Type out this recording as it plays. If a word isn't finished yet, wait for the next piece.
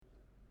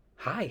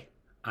Hi,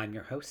 I'm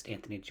your host,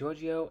 Anthony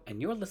Giorgio,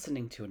 and you're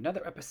listening to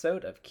another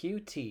episode of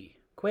QT,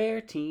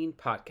 Queer Teen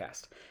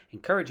Podcast,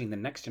 encouraging the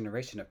next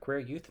generation of queer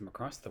youth from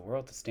across the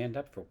world to stand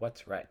up for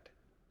what's right.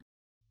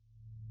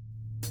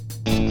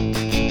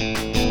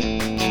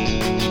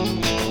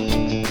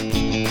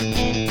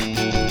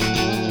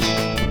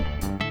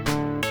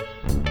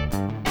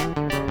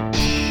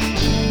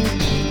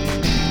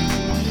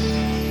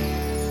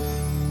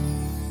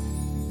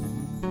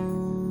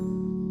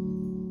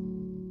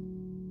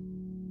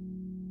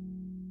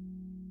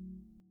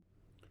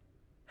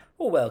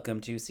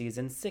 Welcome to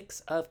season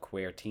 6 of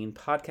Queer Teen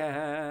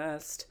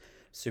Podcast.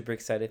 Super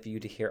excited for you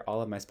to hear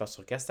all of my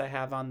special guests I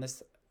have on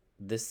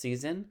this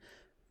season.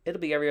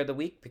 It'll be every other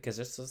week because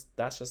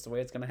that's just the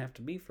way it's going to have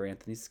to be for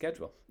Anthony's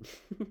schedule.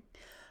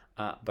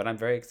 But I'm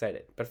very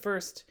excited. But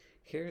first,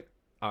 here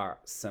are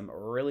some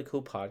really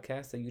cool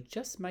podcasts that you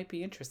just might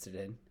be interested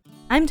in.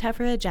 I'm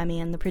Tefra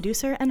Jemian, the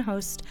producer and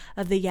host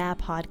of the Yeah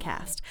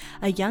Podcast,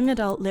 a young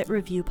adult lit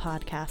review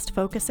podcast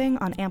focusing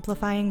on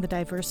amplifying the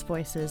diverse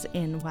voices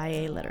in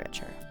YA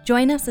literature.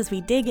 Join us as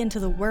we dig into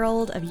the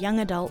world of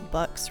young adult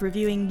books,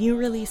 reviewing new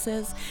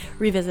releases,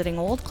 revisiting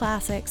old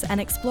classics, and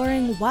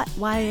exploring what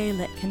YA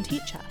lit can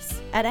teach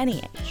us at any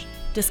age.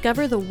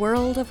 Discover the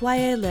world of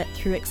YA Lit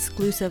through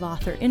exclusive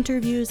author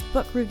interviews,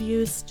 book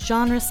reviews,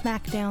 genre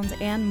smackdowns,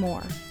 and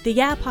more. The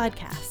Yeah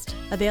Podcast,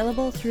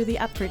 available through the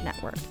Upford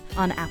Network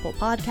on Apple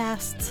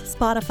Podcasts,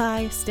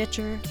 Spotify,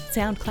 Stitcher,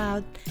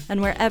 SoundCloud,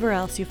 and wherever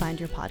else you find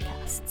your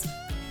podcasts.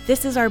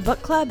 This is our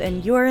book club,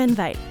 and you're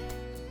invited.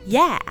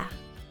 Yeah!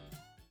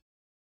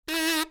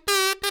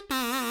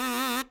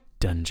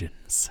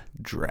 Dungeons,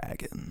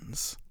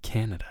 Dragons,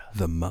 Canada,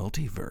 the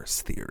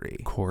multiverse theory,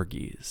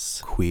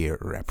 corgis, queer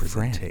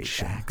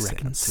representation, French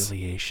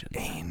reconciliation,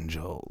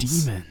 angels,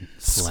 demons,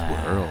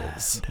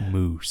 squirrels, plaid,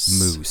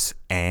 moose,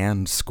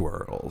 and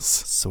squirrels,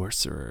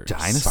 sorcerers,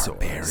 dinosaurs,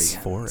 barbarians,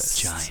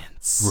 forests,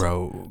 giants,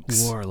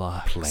 rogues,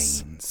 warlocks,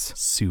 plains,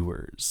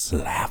 sewers,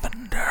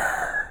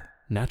 lavender.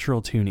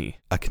 Natural Toonie,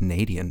 A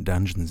Canadian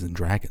Dungeons and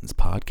Dragons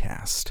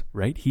podcast.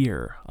 right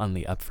here on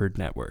the Upford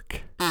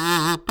Network.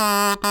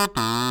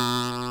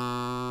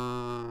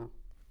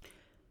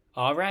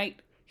 All right,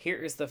 here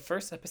is the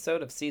first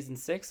episode of season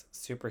 6.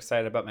 Super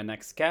excited about my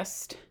next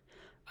guest.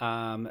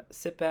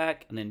 Sit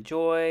back and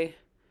enjoy.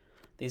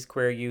 These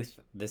queer youth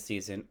this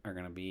season are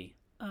going to be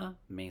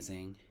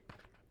amazing.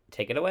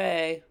 Take it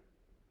away.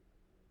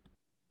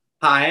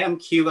 Hi, I'm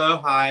Kilo.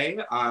 Hi,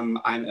 I'm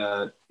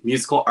a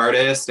musical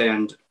artist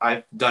and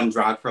I've done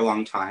drag for a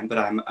long time, but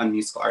I'm a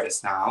musical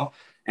artist now.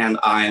 And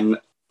I'm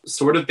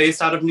sort of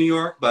based out of New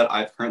York, but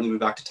I've currently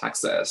moved back to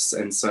Texas.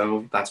 And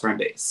so that's where I'm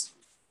based.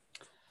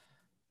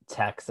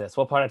 Texas.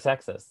 What part of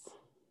Texas?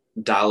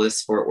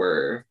 Dallas, Fort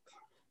Worth.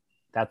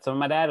 That's where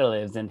my dad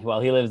lives in. Well,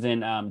 he lives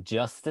in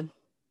Justin.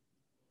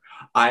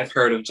 I've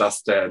heard of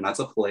Justin. That's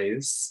a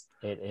place.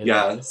 It is.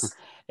 Yes.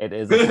 It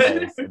is a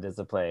place. It is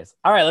a place.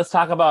 All right, let's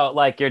talk about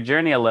like your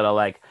journey a little.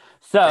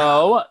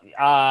 So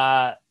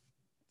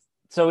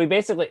we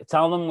basically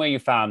tell them where you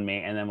found me,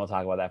 and then we'll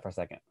talk about that for a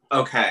second.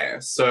 Okay,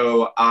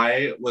 so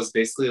I was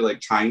basically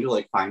like trying to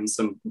like find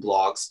some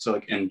blogs to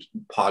like and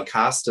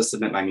podcasts to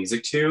submit my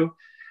music to.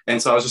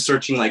 And so I was just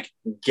searching like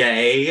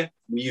gay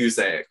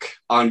music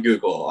on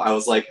Google. I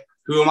was like,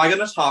 who am I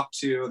going to talk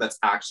to that's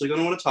actually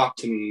going to want to talk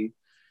to me?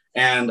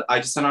 And I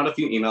just sent out a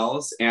few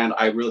emails and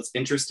I was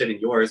interested in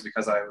yours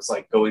because I was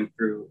like going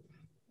through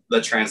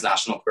the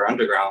transnational queer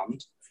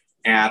underground.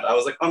 And I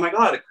was like, oh my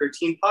God, a queer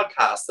teen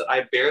podcast that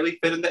I barely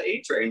fit in the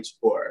age range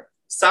for.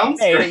 Sounds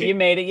great. You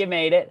made it. Yes.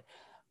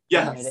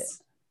 You made it.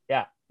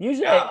 Yeah.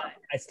 Usually Yeah.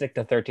 I stick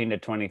to 13 to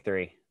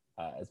 23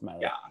 as my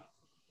Yeah.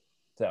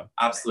 So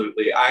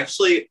Absolutely.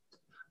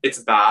 It's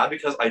bad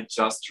because I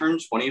just turned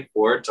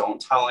 24.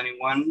 Don't tell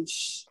anyone.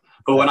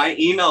 But when I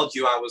emailed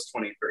you, I was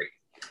 23.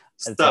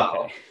 it's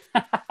So okay.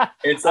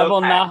 it's I will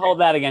okay. not hold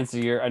that against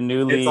you. You're a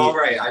newly. It's all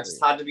right. I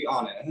just had to be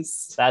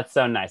honest. That's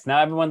so nice. Now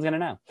everyone's gonna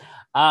know.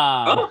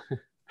 Well,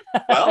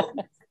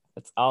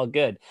 It's all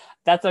good.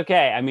 That's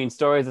okay. I mean,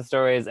 stories are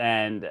stories.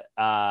 And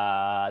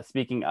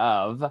speaking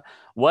of,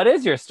 what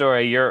is your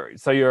story?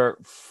 You're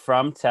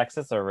from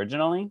Texas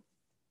originally?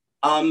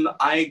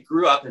 I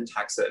grew up in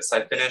Texas.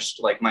 I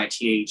finished like my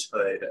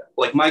teenagehood,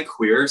 like my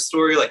queer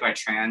story, like my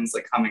trans,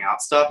 like coming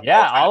out stuff.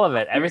 Yeah, all of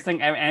it.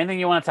 Anything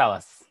you want to tell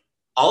us.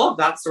 All of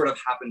that sort of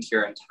happened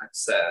here in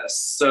Texas.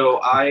 So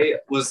I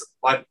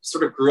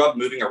sort of grew up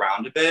moving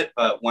around a bit,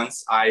 but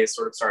once I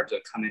sort of started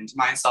to come into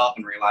myself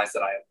and realize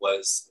that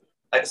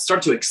I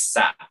started to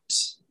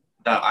accept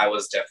that I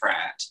was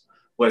different,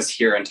 was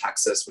here in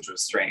Texas, which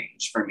was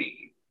strange for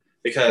me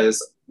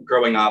because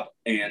growing up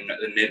in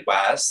the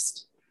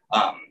Midwest,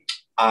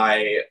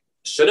 I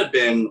should have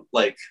been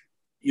like,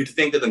 you'd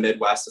think that the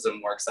Midwest is a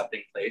more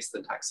accepting place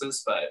than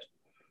Texas, but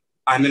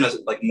I'm in a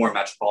like more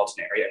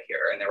metropolitan area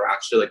here, and there were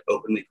actually like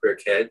openly queer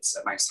kids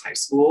at my high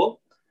school.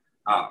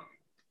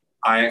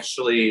 I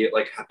actually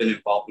like have been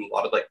involved in a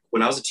lot of like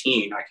when I was a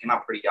teen, I came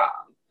out pretty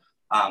young.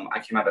 I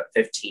came out at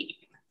 15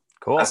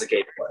 Cool. as a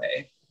gay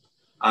boy.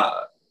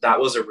 That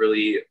was a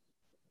really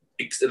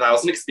that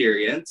was an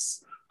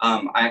experience.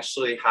 I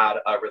actually had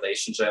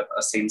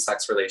a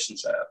same-sex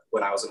relationship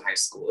when I was in high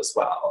school as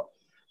well,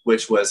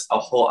 which was a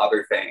whole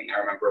other thing. I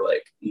remember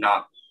like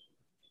not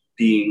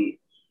feeling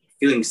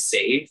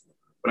safe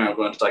when I would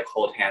going to like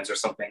hold hands or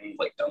something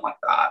like dumb like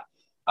that.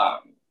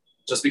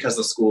 Just because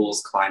the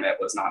school's climate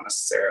was not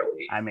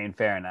necessarily. I mean,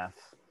 fair enough.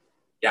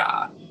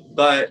 Yeah,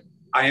 but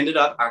I ended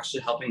up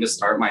actually helping to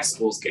start my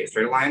school's Gay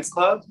Straight Alliance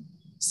Club.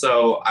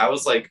 So I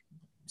was like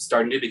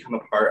starting to become a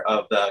part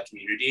of the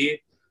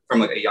community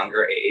from like a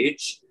younger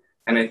age.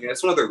 And I think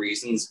that's one of the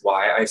reasons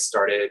why I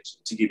started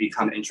to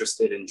become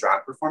interested in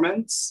drag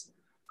performance.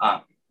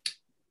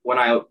 When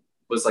I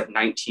was like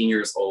 19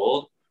 years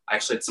old, I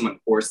actually had someone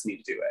force me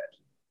to do it.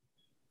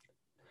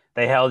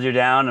 They held you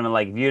down and were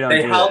like, if you don't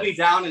They do held this, me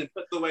down and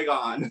put the wig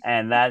on.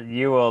 and that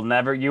you will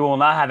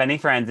not have any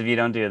friends if you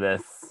don't do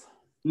this.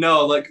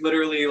 No, like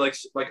literally, like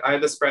I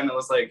had this friend that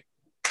was like,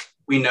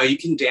 we know you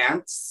can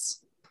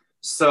dance,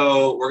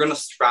 so we're gonna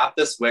strap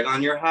this wig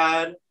on your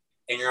head,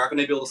 and you're not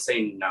gonna be able to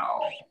say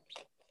no.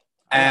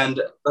 And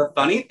the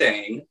funny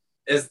thing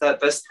is that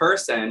this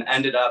person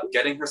ended up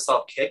getting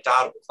herself kicked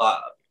out of the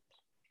club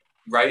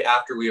right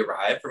after we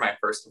arrived for my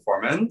first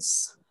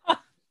performance.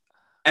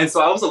 And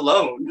so I was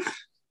alone.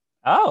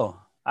 Oh,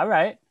 all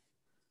right.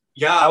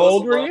 Yeah. How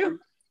old were you?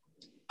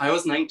 I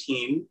was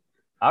 19.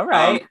 All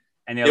right.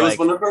 And it was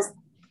one of those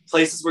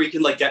places where you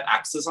can like get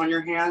X's on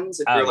your hands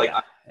if you're like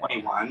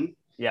 21.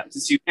 Yeah.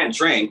 Since you can't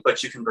drink,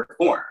 but you can perform.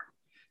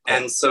 Cool.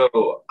 And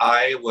so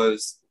I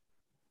was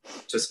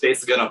just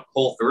basically gonna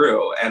pull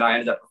through, and I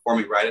ended up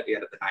performing right at the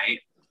end of the night.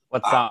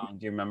 What song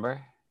do you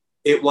remember?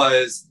 It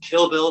was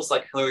Kill Bill's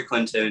Like Hillary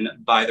Clinton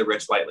by the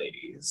Rich White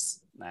Ladies.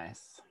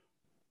 Nice.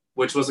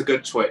 Which was a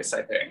good choice,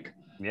 I think.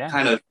 Yeah.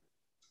 Kind of,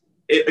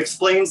 it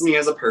explains me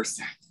as a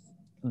person.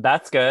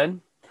 That's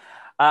good.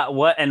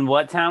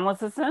 What town was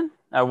this in?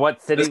 Or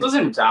what city? This was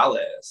in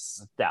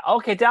Dallas.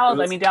 Okay,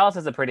 Dallas. Dallas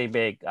is a pretty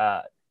big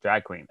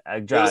drag queen.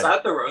 It was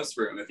at the Roast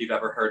Room, if you've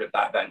ever heard of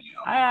that venue.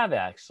 I have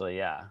actually,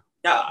 yeah.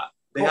 Yeah,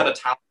 they had a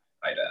talent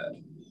I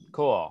did.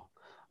 Cool.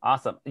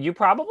 Awesome.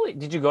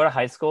 Did you go to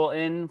high school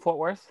in Fort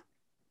Worth?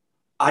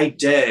 I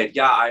did.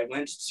 Yeah, I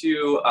went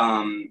to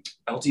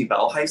LD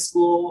Bell High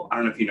School. I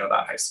don't know if you know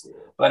that high school.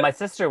 But... Well, my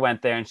sister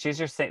went there, and she's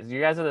your same. You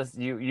guys are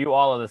you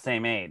all are the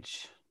same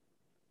age.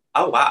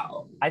 Oh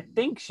wow! I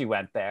think she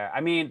went there.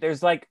 I mean,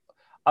 there's like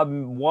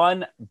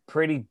one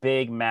pretty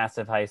big,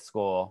 massive high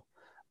school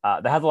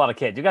that has a lot of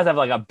kids. You guys have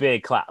like a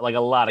big class, like a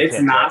lot of kids.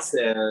 It's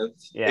massive. Right?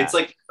 Yeah. It's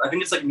like I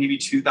think it's like maybe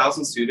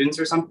 2,000 students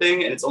or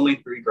something, and it's only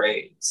 3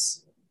 grades.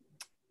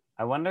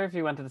 I wonder if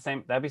you went to the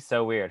same. That'd be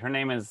so weird. Her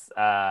name is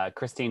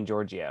Christine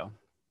Giorgio.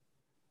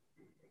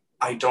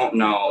 I don't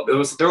know. There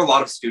were a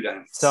lot of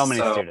students. So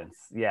many students.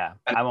 Yeah,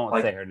 I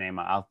won't say her name.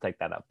 I'll take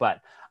that up.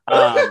 But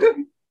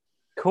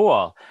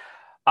cool.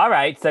 All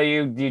right. So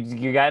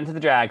you got into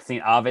the drag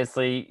scene.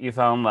 Obviously, you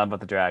fell in love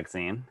with the drag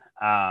scene.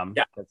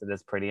 Yeah, because it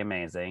is pretty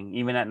amazing,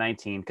 even at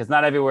 19. Because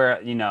not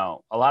everywhere,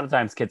 a lot of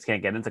times kids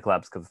can't get into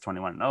clubs because it's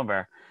 21 and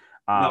over.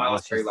 No, I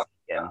was very lucky.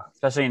 Yeah,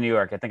 especially in New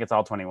York. I think it's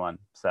all 21.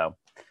 So.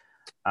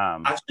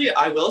 Actually,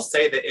 I will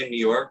say that in New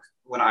York,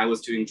 when I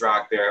was doing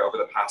drag there over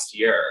the past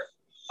year,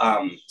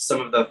 some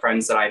of the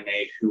friends that I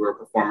made who were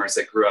performers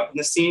that grew up in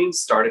the scene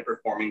started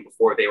performing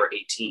before they were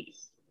 18.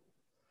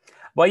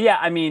 Well, yeah,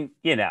 I mean,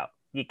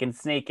 you can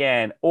sneak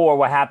in, or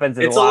what happens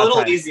is it's a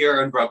little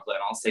easier in Brooklyn,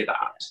 I'll say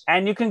that.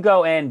 And you can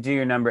go in, do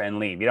your number, and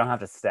leave. You don't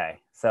have to stay.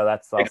 So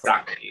that's also,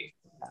 exactly.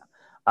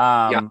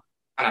 Yeah,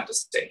 I have to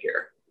stay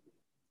here.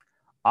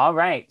 All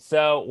right.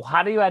 So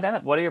how do you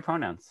identify? What are your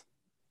pronouns?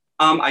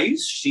 I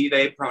use she,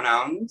 they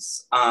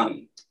pronouns.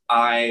 I've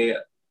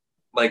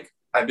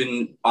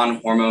been on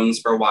hormones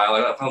for a while.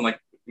 I found like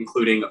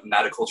including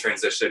medical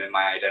transition in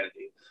my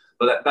identity,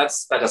 but that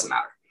doesn't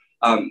matter.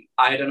 I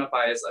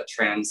identify as a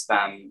trans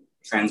femme,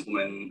 trans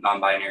woman,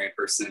 non-binary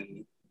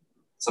person,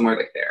 somewhere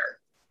like there.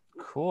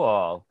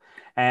 Cool.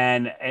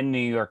 And in New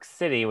York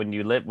City, when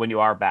you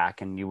are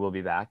back, and you will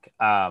be back,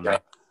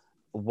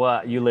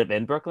 what you live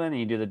in Brooklyn, and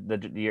you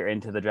do you're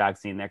into the drag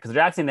scene there, because the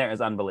drag scene there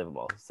is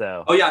unbelievable.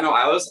 So I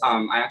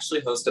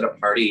actually hosted a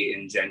party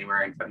in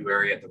January and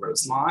February at the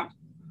Rosemont.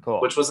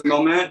 Cool. Which was a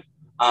moment.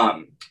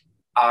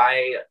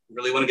 I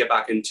really want to get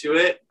back into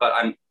it, but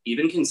I'm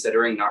even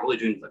considering not really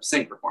doing lip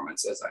sync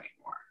performances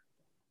anymore.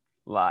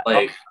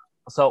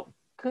 So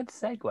good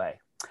segue.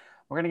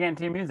 We're gonna get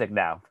into your music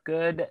now.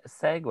 Good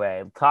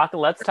segue.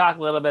 Let's talk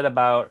a little bit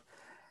about.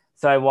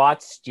 So I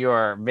watched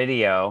your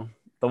video.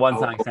 The one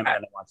song I sent me, I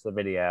watched the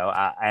video,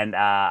 and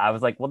I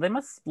was like, well, they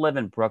must live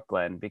in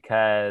Brooklyn,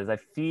 because I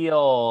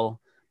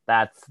feel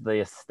that's the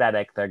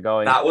aesthetic they're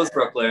going. That was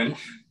Brooklyn.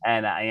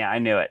 And I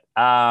knew it.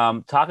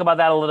 Talk about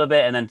that a little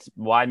bit, and then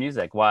why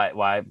music?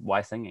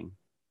 Why singing?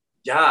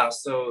 Yeah,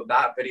 so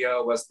that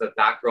video was the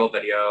Batgirl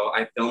video.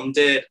 I filmed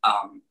it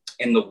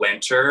in the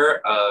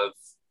winter of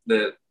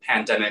the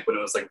pandemic, when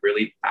it was like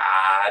really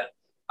bad.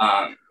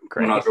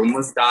 When everyone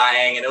was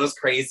dying and it was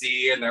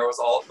crazy, and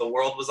the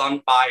world was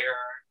on fire.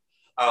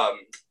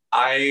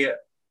 I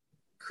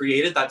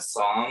created that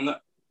song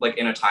like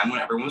in a time when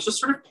everyone was just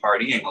sort of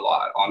partying a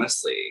lot,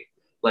 honestly.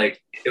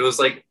 Like it was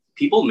like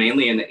people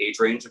mainly in the age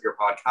range of your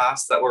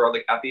podcast that were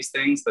like at these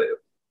things, but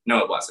no,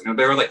 it wasn't.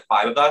 There were like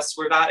 5 of us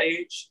were that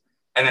age.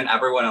 And then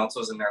everyone else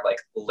was in their like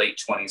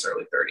late 20s,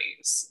 early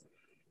 30s.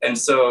 And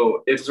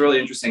so it was really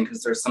interesting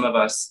because there's some of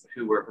us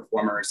who were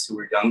performers who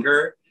were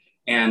younger.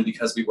 And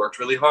because we worked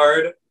really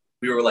hard,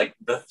 we were like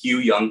the few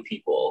young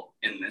people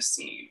in this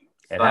scene.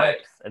 It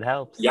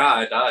helps.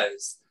 Yeah, it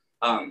does.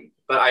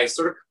 But I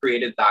sort of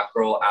created That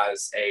Girl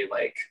as a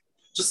like,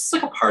 just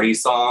like a party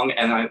song.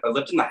 And I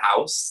lived in the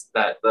house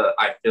that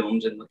I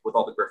filmed in with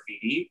all the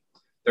graffiti.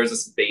 There's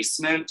this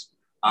basement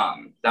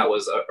that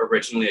was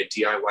originally a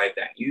DIY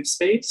venue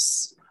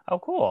space. Oh,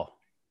 cool.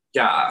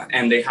 Yeah,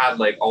 and they had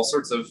like all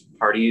sorts of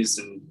parties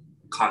and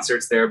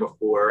concerts there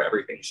before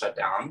everything shut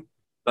down.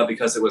 But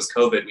because it was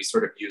COVID, we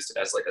sort of used it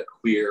as like a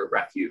queer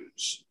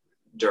refuge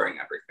during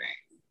everything.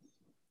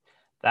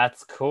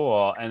 That's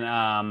cool.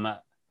 And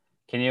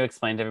can you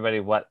explain to everybody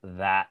what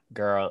That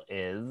Girl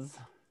is?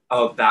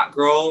 Oh, That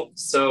Girl.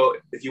 So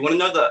if you want to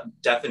know the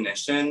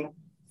definition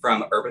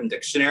from Urban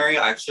Dictionary,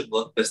 I actually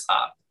looked this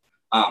up,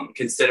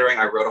 considering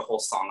I wrote a whole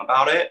song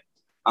about it.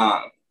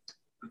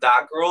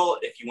 That girl,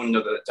 if you want to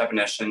know the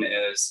definition,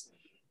 is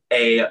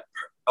a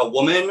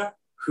woman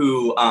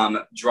who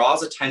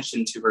draws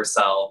attention to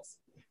herself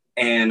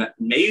and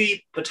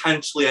maybe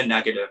potentially a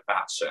negative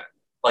fashion,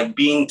 like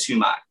being too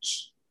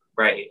much,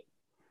 right?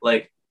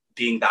 Like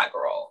being that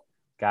girl.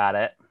 Got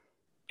it.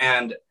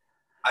 And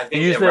I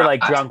think usually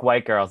like drunk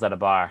white girls at a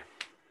bar.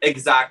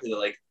 Exactly,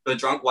 like the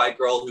drunk white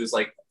girl who's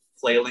like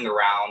flailing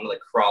around, like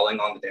crawling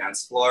on the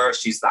dance floor.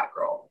 She's that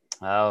girl.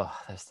 Oh,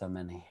 there's so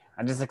many.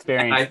 I just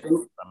experienced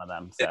some of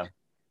them. So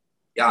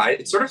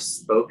it sort of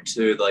spoke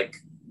to like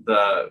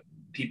the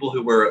people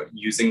who were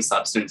using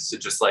substance to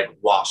just like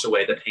wash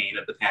away the pain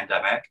of the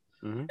pandemic.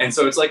 Mm-hmm. And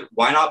so it's like,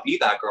 why not be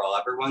that girl?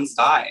 Everyone's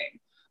dying.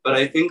 But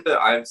I think that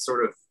I've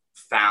sort of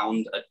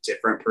found a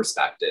different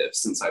perspective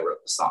since I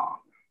wrote the song.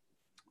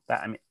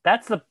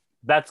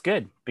 That's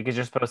good because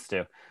you're supposed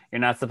to. You're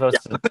not supposed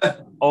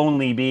to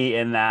only be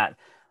in that.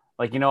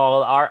 Like, you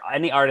know,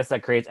 any artist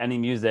that creates any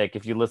music,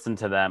 if you listen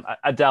to them,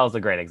 Adele's a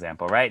great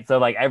example, right? So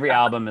like every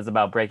album is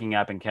about breaking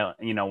up and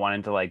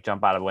wanting to like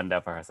jump out of a window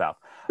for herself.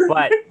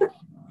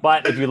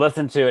 But if you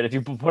listen to it, if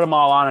you put them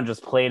all on and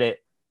just played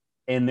it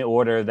in the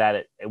order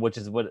that which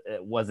is what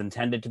it was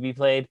intended to be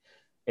played,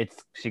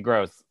 she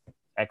grows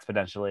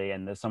exponentially,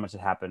 and there's so much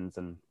that happens,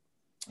 and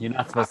you're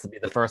not supposed to be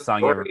the first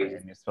song you ever made,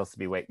 and you're supposed to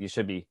be you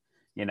should be,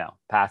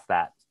 past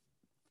that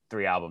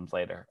 3 albums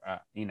later,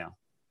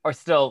 or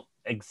still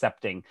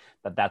accepting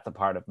that that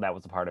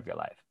was a part of your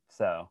life.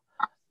 So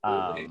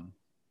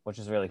which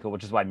is really cool,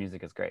 which is why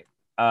music is great.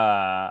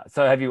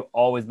 So have you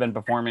always been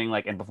performing,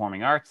 like in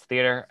performing arts,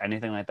 theater,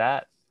 anything like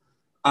that?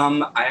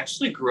 I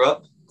actually grew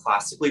up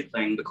classically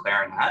playing the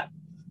clarinet.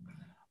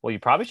 Well, you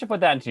probably should put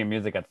that into your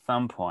music at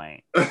some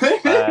point.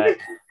 I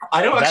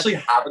don't actually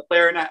have a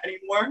clarinet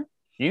anymore.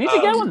 You need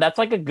to get one. That's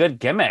like a good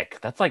gimmick.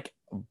 That's like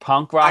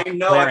punk rock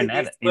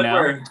clarinet,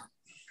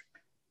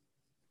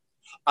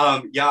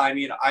 Yeah, I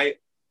mean, I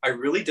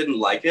really didn't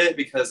like it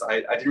because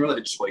I didn't really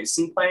have a choice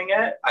in playing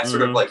it. I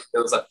sort of like, it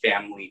was a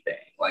family thing.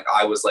 Like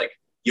I was like,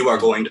 you are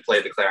going to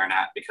play the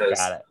clarinet because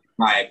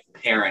my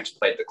parent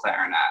played the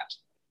clarinet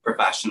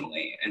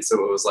professionally. And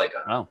so it was like,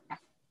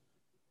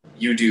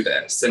 you do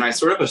this. And I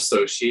sort of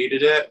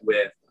associated it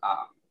with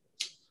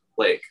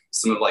like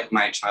some of like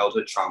my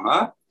childhood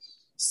trauma.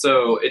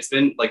 So it's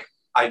been like,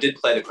 I did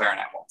play the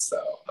clarinet once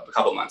though, a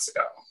couple months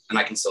ago, and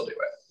I can still do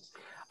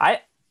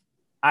it.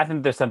 I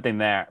think there's something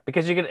there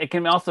because it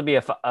can also be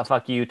a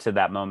fuck you to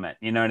that moment.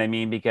 You know what I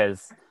mean?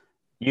 Because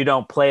you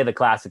don't play the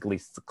classic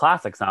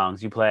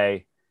songs. You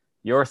play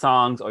your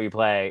songs, or you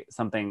play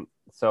something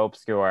so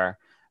obscure,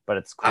 but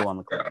it's cool on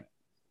the clarinet.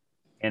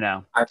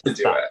 I have to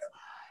do it.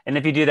 And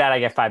if you do that, I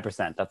get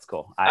 5%. That's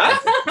cool.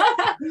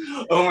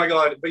 Oh my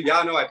God. But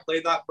yeah, no, I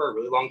played that for a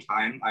really long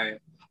time. I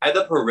had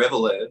the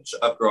privilege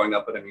of growing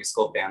up in a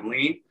musical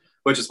family,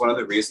 which is one of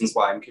the reasons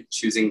why I'm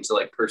choosing to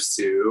like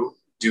pursue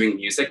doing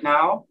music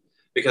now,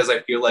 because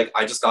I feel like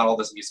I just got all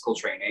this musical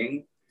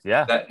training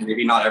that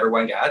maybe not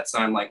everyone gets.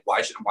 And I'm like, why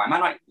am I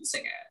not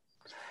using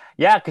it?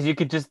 Yeah, because you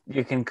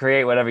can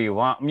create whatever you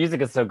want. Music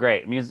is so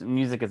great.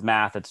 Music is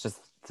math. It's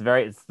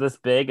this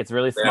big. It's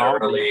really small.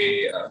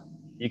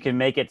 You can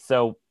make it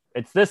so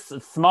it's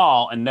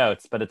small in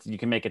notes, but you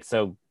can make it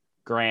so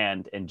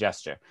grand in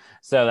gesture.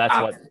 So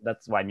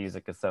that's why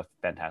music is so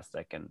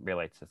fantastic and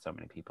relates to so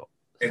many people.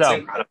 It's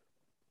incredible.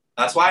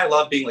 That's why I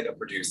love being like a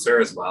producer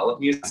as well of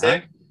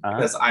music,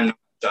 because I'm not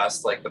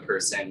just like the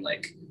person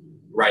like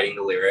writing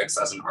the lyrics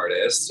as an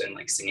artist and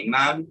like singing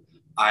them.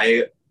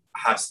 I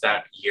have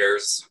spent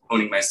years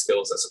honing my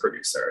skills as a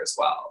producer as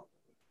well.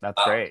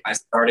 That's great. I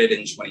started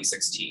in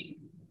 2016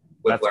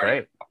 with That's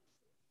great.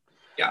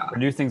 Yeah.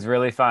 Producing's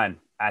really fun.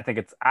 I think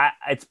it's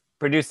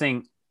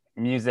producing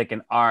music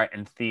and art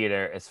and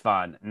theater is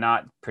fun.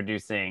 Not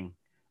producing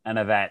an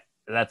event.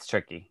 That's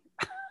tricky.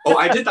 Oh,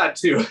 I did that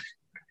too.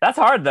 That's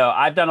hard though.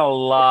 I've done a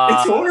lot.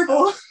 It's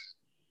horrible.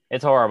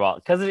 It's horrible.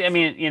 Because I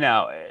mean,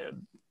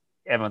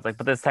 everyone's like,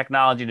 but there's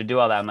technology to do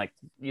all that. I'm like,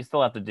 you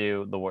still have to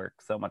do the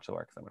work. So much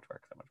work.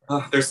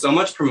 There's so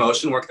much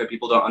promotion work that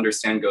people don't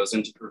understand goes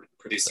into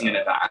producing an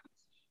event.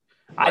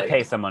 I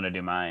pay someone to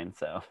do mine,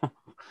 so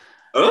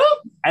Oh,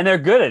 and they're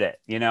good at it,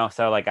 you know.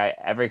 So like,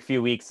 every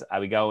few weeks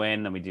we go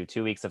in and we do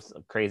 2 weeks of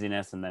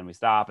craziness, and then we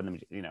stop, and then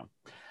we, you know.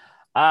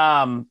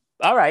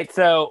 All right.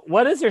 So,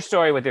 what is your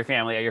story with your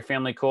family? Are your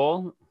family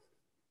cool?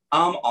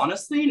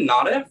 honestly,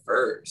 not at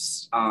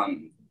first.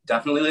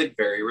 Definitely like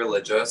very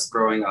religious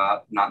growing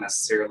up, not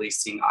necessarily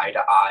seeing eye to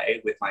eye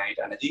with my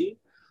identity.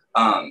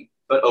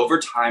 But over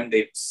time,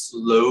 they've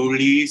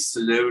slowly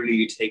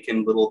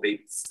taken little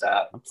baby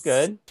steps. That's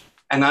good.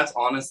 And that's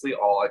honestly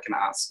all I can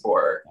ask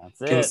for.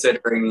 That's it.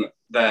 Considering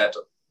that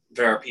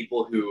there are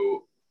people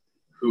who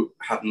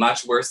have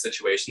much worse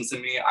situations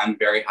than me, I'm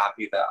very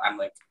happy that I'm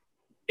like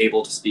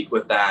able to speak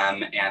with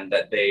them and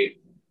that they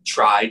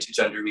try to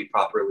gender me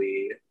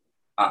properly.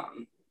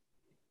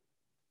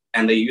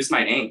 And they use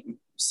my name.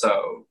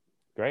 So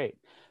Great.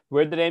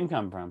 Where'd the name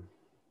come from?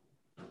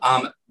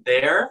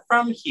 they're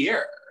from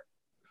here.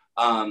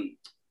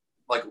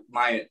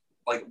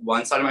 Like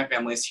one side of my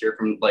family is here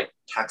from like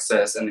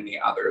Texas, and then the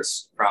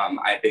others from,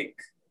 I think,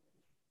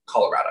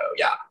 Colorado.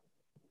 Yeah.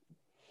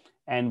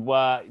 And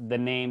what the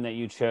name that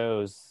you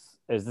chose,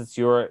 is this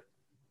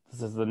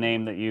the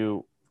name that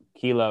you,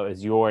 Kilo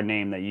is your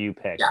name that you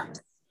picked? Yeah.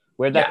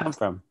 Where'd that Yeah. come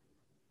from?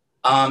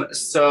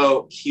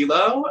 So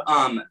Kilo,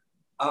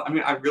 I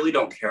mean, I really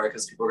don't care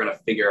because people are gonna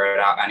figure it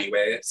out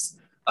anyways.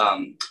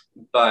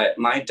 But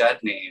my dead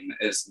name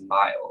is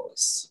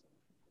Miles.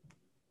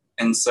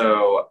 And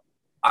so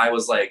I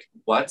was like,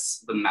 what's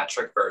the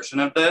metric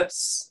version of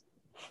this?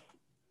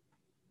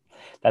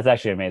 That's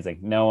actually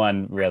amazing. No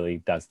one really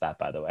does that,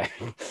 by the way.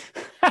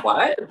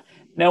 What?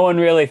 No one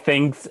really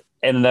thinks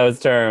in those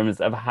terms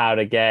of how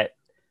to get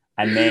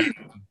a name.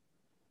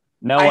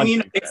 I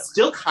mean, it's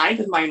still kind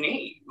of my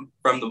name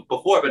from the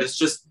before, but it's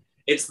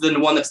the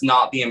one that's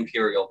not the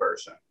imperial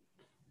version.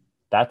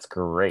 That's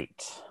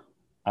great.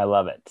 I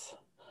love it.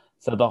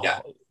 So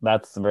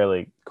that's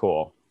really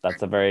cool.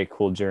 That's a very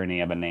cool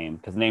journey of a name,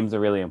 because names are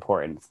really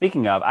important.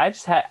 Speaking of, I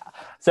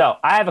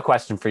have a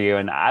question for you,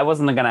 and I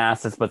wasn't going to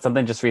ask this, but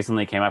something just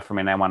recently came up for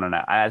me, and I want to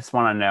know. I just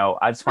want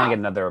to get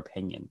another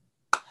opinion.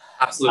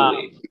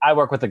 Absolutely. I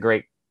work with a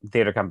great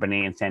theater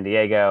company in San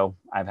Diego.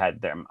 I've had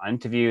their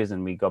interviews,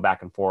 and we go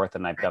back and forth,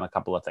 and I've done a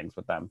couple of things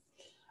with them.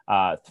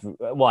 I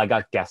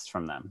got guests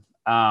from them.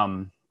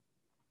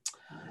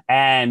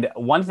 And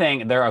one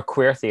thing, they're a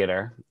queer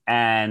theater,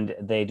 and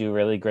they do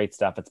really great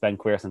stuff. It's been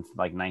queer since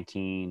like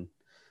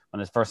when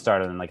it first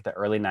started in like the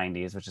early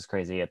 90s, which is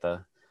crazy, at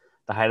the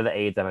height of the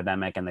AIDS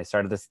epidemic. And they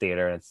started this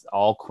theater, and it's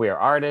all queer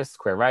artists,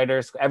 queer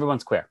writers,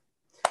 everyone's queer,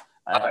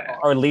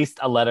 or at least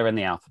a letter in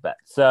the alphabet.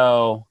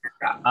 So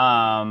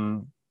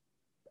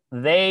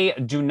they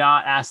do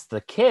not ask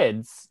the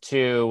kids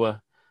to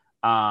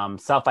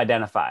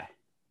self-identify.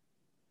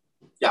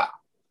 Yeah.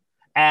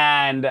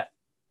 And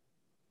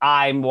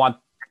I want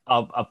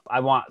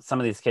some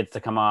of these kids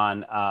to come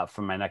on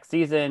for my next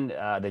season.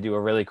 They do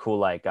a really cool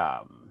like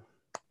a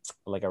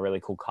really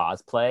cool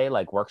cosplay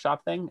like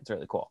workshop thing. It's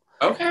really cool.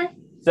 Okay.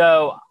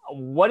 So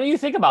what do you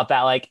think about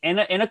that? Like in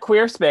a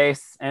queer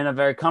space, in a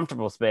very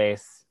comfortable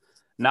space,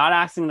 not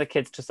asking the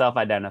kids to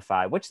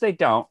self-identify, which they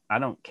don't. I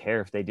don't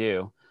care if they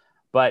do.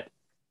 But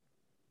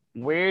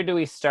where do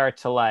we start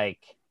to like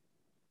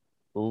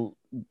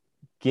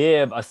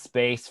give a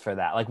space for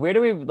that? Like where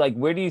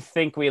do you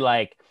think we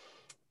like,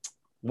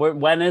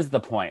 when is the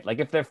point? Like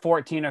if they're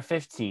 14 or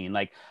 15,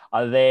 like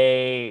are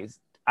they,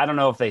 I don't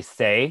know if they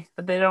say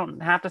that they don't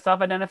have to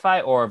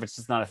self-identify, or if it's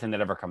just not a thing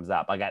that ever comes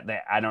up. Like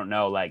I don't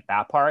know like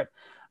that part.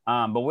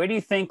 But where do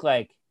you think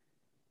like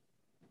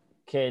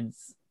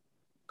kids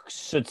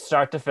should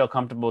start to feel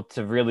comfortable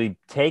to really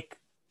take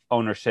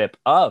ownership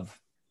of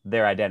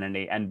their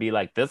identity and be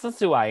like, this is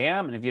who I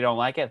am, and if you don't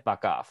like it,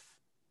 fuck off?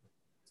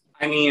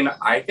 I mean,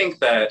 I think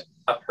that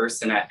a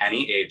person at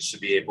any age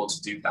should be able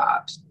to do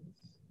that.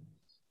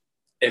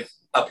 If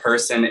a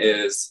person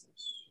is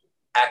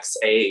X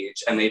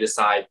age and they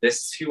decide,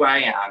 this is who I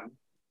am,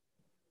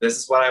 this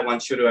is what I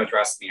want you to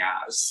address me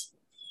as,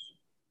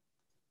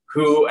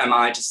 who am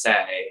I to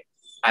say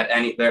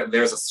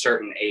there's a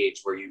certain age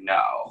where you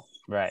know?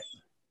 Right.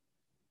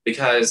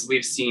 Because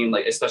we've seen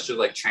like, especially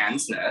like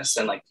transness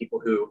and like people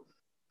who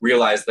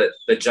realize that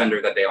the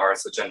gender that they are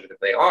is the gender that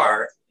they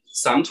are.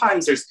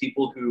 Sometimes there's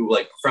people who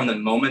like from the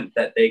moment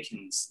that they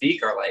can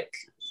speak are like,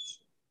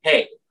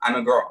 hey, I'm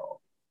a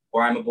girl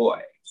or I'm a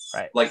boy.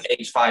 Right. Like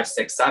age 5,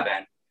 6, 7.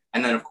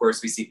 And then of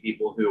course we see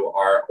people who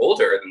are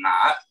older than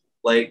that.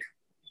 Like,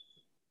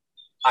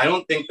 I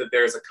don't think that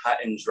there's a cut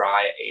and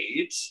dry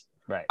age.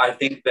 Right. I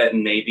think that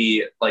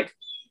maybe like,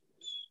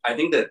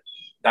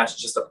 that should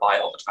just apply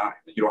all the time.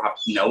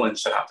 No one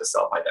should have to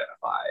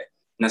self-identify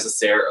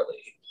necessarily.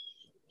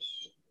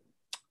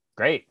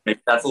 Great. Maybe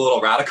that's a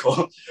little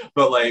radical,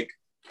 but like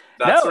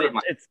that's sort of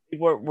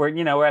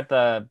we're at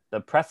the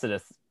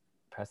precipice,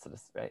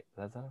 right?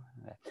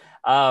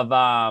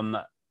 Of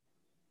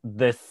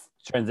this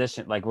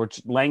transition, like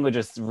language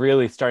is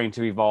really starting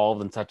to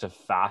evolve in such a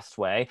fast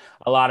way.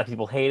 A lot of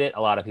people hate it,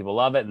 a lot of people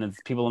love it, and there's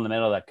people in the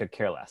middle that could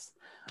care less.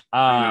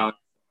 I know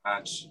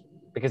much.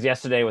 Because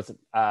yesterday was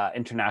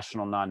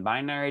International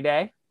Non-Binary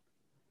Day,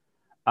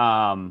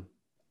 and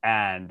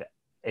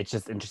it's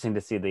just interesting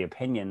to see the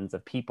opinions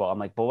of people. I'm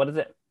like, well, what does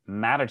it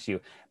matter to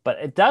you? But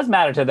it does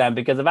matter to them,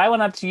 because if I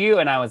went up to you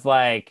and I was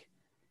like,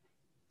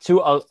 to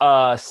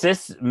a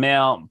cis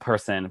male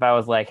person, if I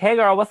was like, hey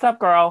girl, what's up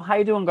girl, how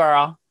you doing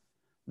girl,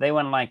 they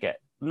wouldn't like it.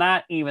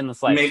 Not even the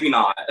slightest. Maybe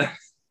not.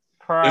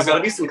 There's got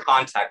to be some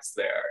context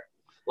there,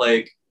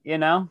 like, you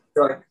know,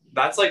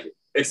 that's like,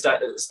 it's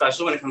that,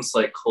 especially when it comes to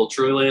like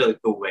culturally,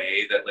 like the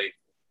way that like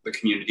the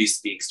community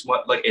speaks to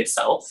what like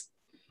itself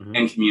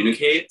and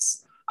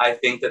communicates. I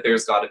think that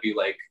there's got to be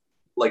like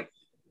what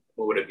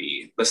would it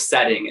be? The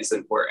setting is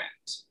important.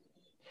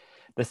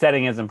 The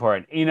setting is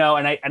important, you know,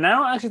 and I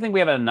don't actually think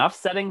we have enough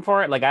setting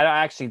for it. Like, I don't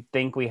actually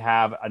think we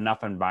have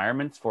enough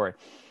environments for it.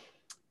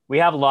 We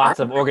have lots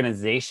of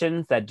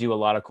organizations that do a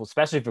lot of cool,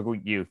 especially for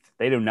youth.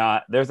 There's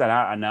not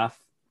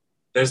enough.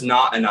 There's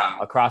not enough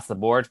across the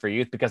board for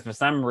youth, because for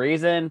some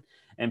reason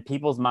in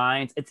people's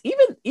minds, it's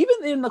even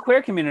in the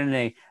queer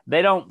community,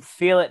 they don't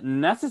feel it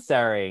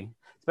necessary,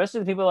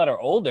 especially the people that are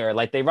older.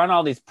 Like, they run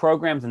all these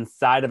programs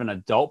inside of an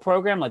adult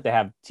program, like they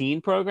have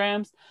teen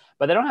programs,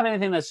 but they don't have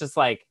anything that's just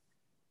like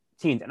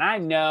teens. And I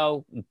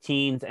know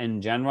teens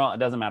in general, it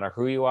doesn't matter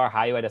who you are,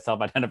 how you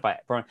self-identify.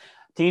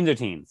 Teens are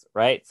teens,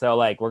 right? So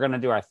like, we're going to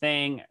do our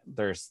thing.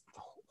 There's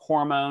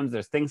hormones,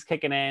 there's things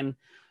kicking in,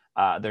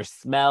 there's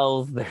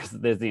smells,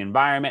 there's the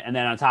environment. And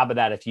then on top of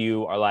that, if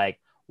you are like,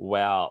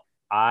 well,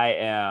 I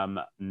am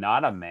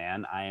not a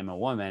man, I am a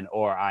woman,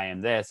 or I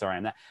am this, or I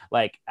am that,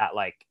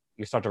 like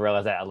you start to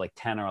realize that at like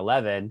 10 or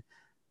 11,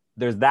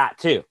 there's that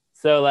too.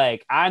 So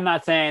like, I'm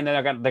not saying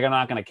that they're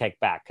not going to kick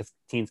back, because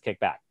teens kick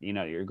back. You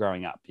know, you're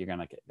growing up. You're going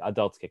to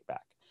adults kick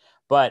back.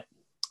 But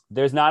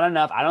there's not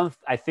enough.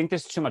 I think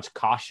there's too much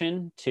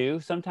caution too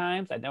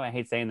sometimes. I know I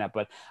hate saying that,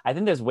 but I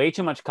think there's way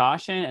too much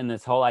caution in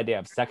this whole idea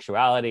of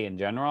sexuality in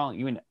general.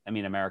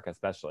 America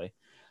especially.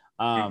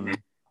 I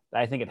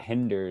think it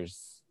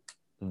hinders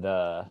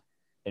the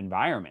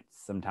environment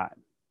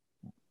sometimes.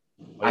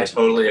 I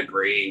totally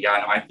agree. Yeah,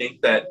 no, I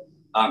think that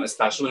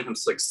especially when it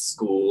comes to like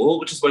school,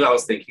 which is what I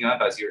was thinking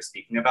of as you were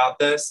speaking about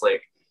this.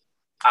 Like,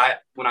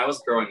 when I was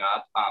growing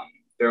up,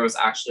 there was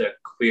actually a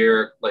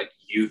queer like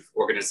youth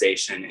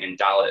organization in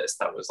Dallas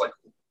that was like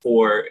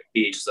for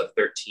the ages of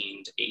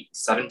 13 to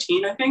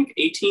 17, I think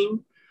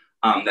 18.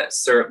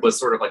 That was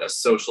sort of like a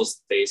social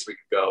space where you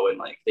could go and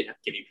like they'd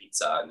give you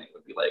pizza and they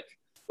would be like,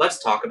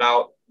 let's talk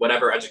about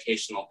whatever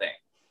educational thing.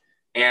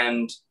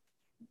 And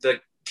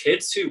the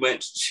kids who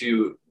went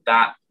to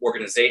that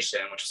organization,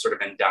 which is sort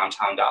of in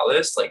downtown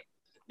Dallas, like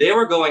they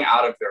were going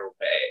out of their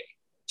way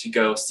to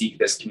go seek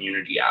this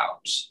community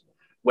out.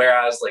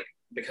 Whereas like,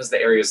 because the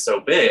area is so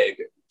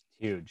big,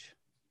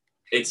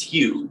 it's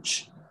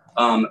huge.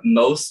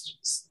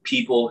 Most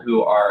people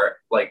who are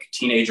like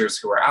teenagers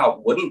who are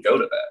out wouldn't go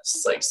to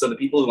this. Like, so the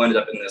people who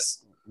ended up in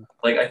this,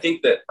 like, I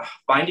think that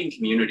finding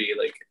community,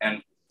 like,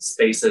 and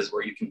spaces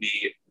where you can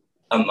be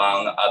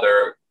among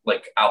other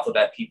like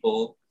alphabet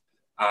people.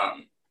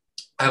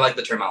 I like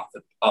the term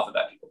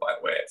alphabet people, by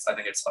the way. I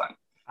think it's fun.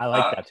 I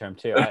like that term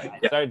too. I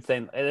started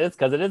saying it is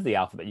because it is the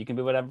alphabet. You can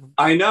be whatever.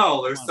 I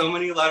know there's so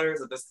many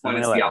letters at this point.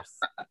 It's the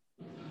alphabet.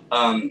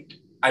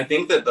 I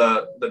think that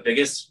the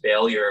biggest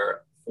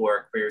failure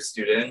for queer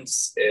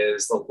students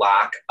is the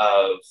lack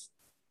of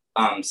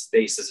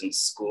spaces in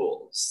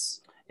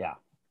schools. Yeah.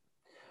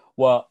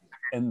 Well,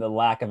 and the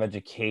lack of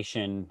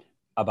education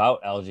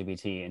about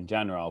LGBT in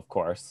general, of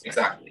course.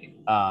 Exactly.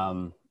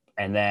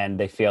 And then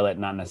they feel it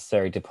not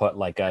necessary to put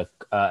like a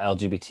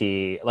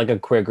LGBT, like a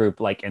queer group,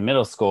 like in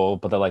middle school,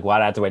 but they're like, why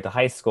do I have to wait to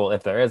high school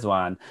if there is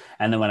one?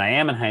 And then when I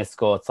am in high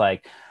school, it's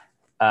like,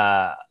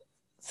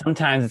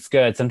 sometimes it's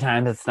good,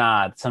 sometimes it's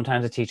not.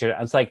 Sometimes a teacher,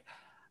 it's like,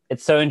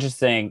 it's so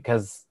interesting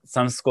because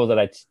some schools that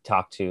I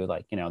talk to,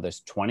 like, you know, there's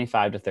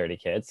 25 to 30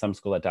 kids. Some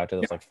school I talk to,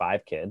 there's like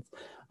 5 kids.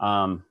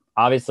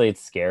 Obviously,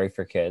 it's scary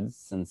for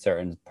kids in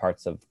certain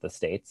parts of the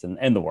states and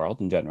in the world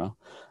in general.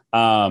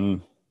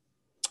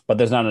 But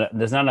there's not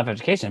enough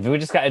education. If we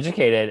just got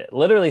educated,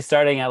 literally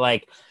starting at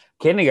like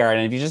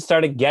kindergarten, if you just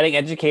started getting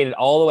educated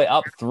all the way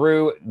up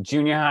through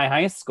junior high,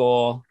 high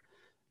school,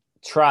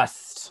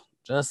 just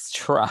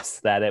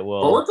trust that it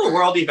will. What would the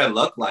world even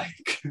look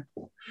like?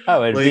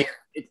 Oh, it's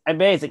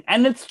amazing.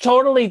 And it's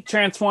totally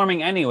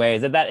transforming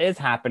anyways. That is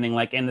happening.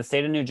 Like in the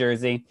state of New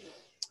Jersey,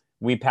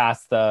 we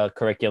passed the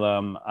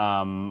curriculum.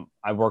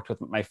 I worked with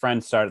my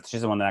friend,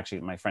 she's the one that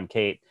actually, my friend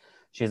Kate,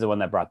 she's the one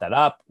that brought that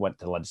up, went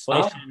to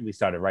legislation. Oh. We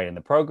started writing the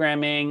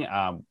programming,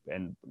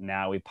 and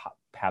now we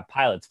have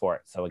pilots for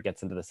it. So it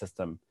gets into the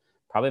system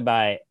probably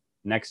by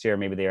next year,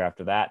 maybe the year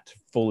after that, to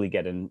fully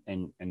get in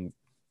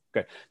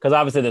good. Because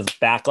obviously there's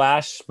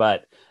backlash,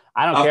 but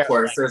I don't care. Of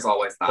course, there's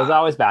always that. There's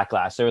always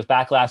backlash. There was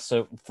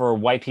backlash for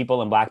white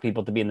people and black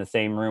people to be in the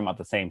same room at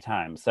the same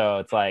time. So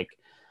it's like,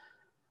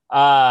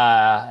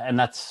 and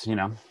that's, you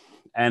know,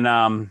 and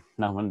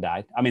no one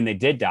died. I mean, they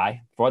did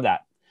die for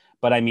that.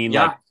 But I mean,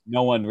 Yeah. like,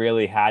 no one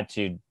really had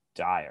to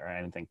die or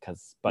anything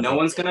but no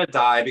one's gonna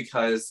die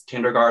because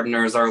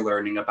kindergartners are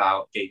learning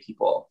about gay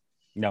people.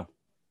 No,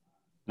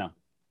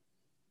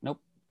 nope,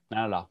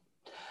 not at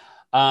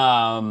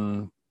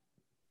all.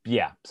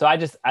 Yeah. So I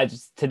just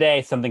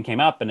today something came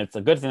up, and it's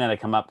a good thing that it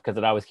come up because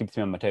it always keeps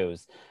me on my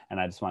toes, and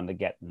I just wanted to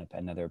get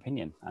another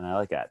opinion, and I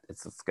like that.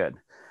 It's good.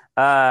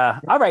 All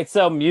right.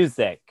 So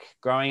music.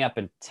 Growing up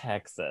in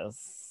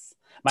Texas,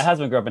 my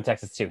husband grew up in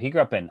Texas too. He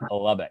grew up in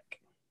Lubbock.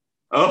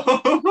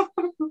 Oh,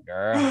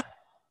 Girl.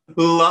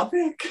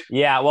 Lubbock.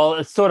 Yeah. Well,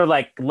 it's sort of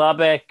like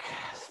Lubbock,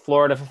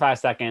 Florida for 5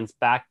 seconds,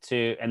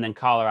 and then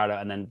Colorado,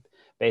 and then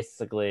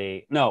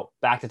basically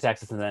back to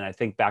Texas, and then I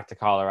think back to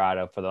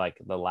Colorado for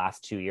the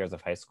last 2 years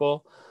of high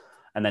school,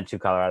 and then to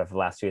Colorado for the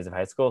last 2 years of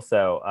high school.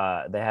 So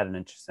they had an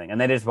interesting, and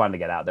they just wanted to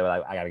get out. They were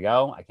like, I gotta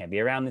go, I can't be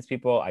around these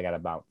people, I gotta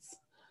bounce.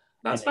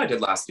 That's what I did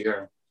last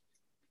year.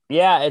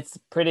 Yeah, it's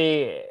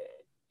pretty.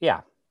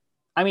 Yeah,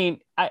 I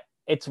mean,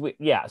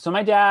 so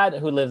my dad,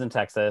 who lives in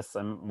Texas,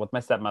 I'm with my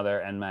stepmother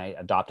and my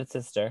adopted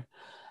sister,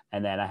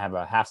 and then I have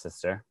a half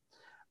sister.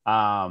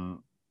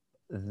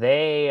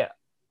 They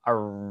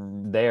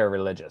are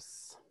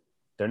religious.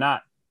 They're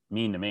not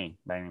mean to me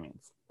by any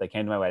means. They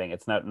came to my wedding.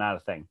 It's not a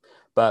thing,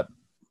 but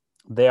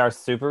they are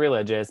super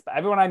religious. But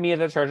everyone I meet at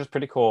the church is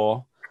pretty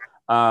cool.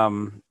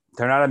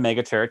 They're not a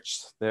mega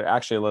church. They're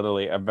actually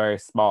literally a very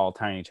small,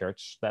 tiny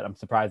church that I'm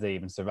surprised they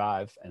even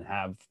survive and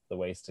have the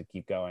ways to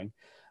keep going.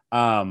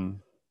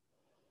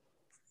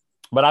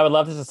 But I would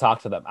love to just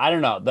talk to them. I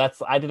don't know.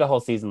 I did a whole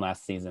season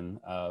last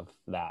season of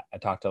that. I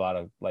talked to a lot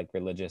of like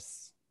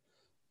religious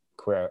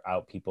queer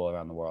out people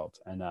around the world,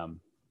 and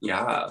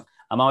Yeah.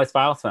 I'm always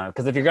fine with them,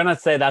 because if you're gonna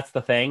say that's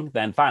the thing,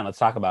 then fine, let's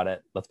talk about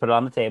it. Let's put it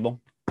on the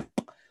table.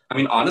 I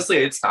mean, honestly,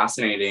 it's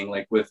fascinating,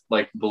 like with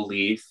like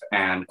belief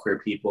and queer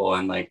people,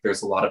 and like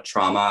there's a lot of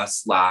trauma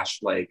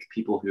 / like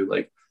people who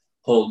like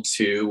hold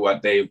to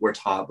what they were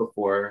taught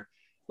before,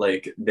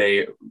 like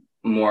they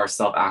more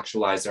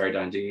self-actualize their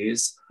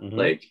identities. Mhm.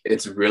 Like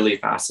it's really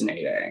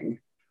fascinating.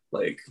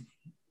 Like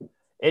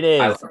It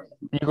is.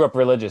 You grew up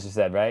religious, you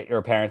said, right?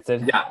 Your parents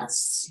did?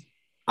 Yes,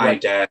 I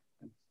did.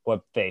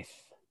 What faith?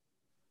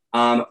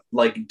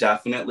 Like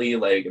definitely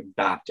like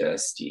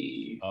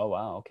Baptist-y. Oh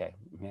wow, okay.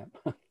 Yeah.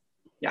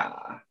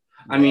 Yeah.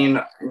 I mean,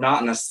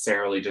 not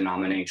necessarily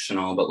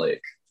denominational, but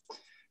like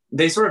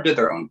they sort of did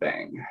their own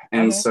thing.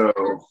 And Okay.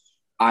 so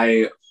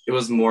it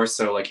was more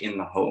so like in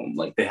the home,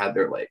 like they had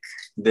their like,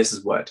 this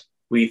is what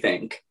we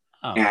think.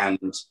 Oh.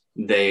 And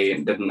they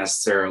didn't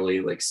necessarily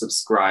like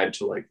subscribe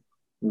to like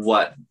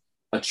what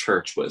a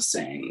church was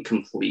saying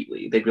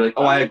completely. They'd be like,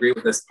 oh, I agree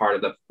with this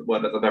part of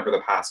whatever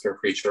the pastor,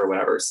 preacher, or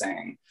whatever is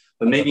saying,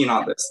 but maybe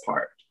not this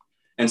part.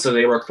 And so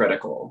they were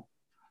critical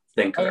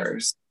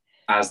thinkers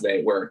as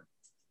they were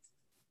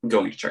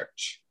going to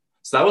church.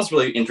 So that was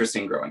really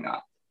interesting growing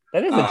up.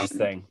 That is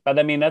interesting. But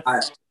I mean,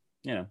 that's,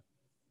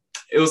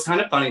 It was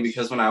kind of funny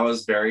because when I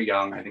was very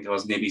young, I think I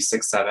was maybe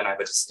 6, 7, I have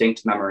a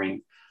distinct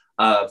memory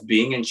of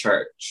being in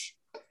church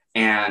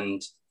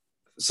and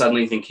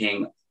suddenly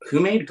thinking, who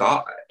made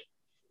God?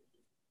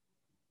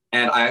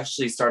 And I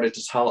actually started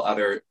to tell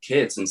other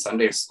kids in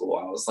Sunday school,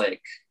 I was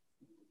like,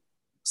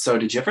 so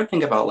did you ever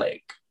think about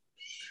like,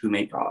 who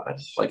made God?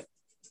 Like,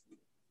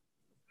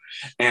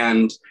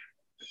 and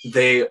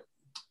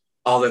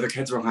all the other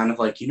kids were kind of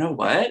like, you know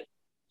what?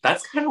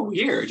 That's kind of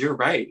weird. You're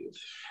right.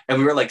 And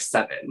we were like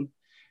 7.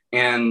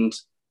 And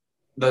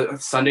the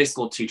Sunday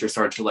school teacher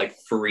started to like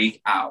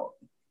freak out.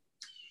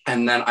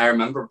 And then I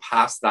remember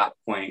past that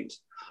point,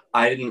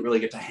 I didn't really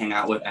get to hang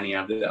out with any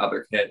of the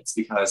other kids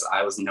because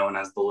I was known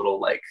as the little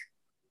like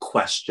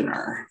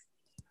questioner.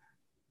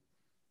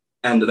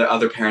 And the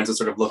other parents would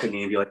sort of look at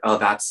me and be like, oh,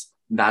 that's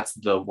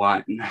the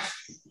one.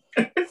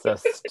 so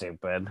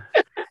stupid.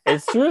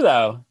 It's true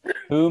though.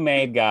 Who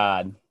made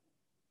God?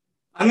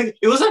 I mean,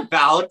 it was a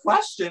valid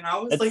question. I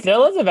was It like,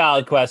 still is a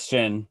valid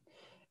question.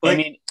 Like- I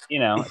mean,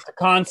 it's a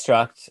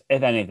construct,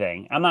 if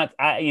anything.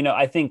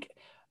 I think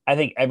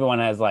everyone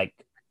has like,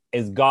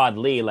 is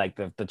godly, like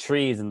the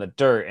trees and the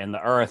dirt and the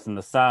earth and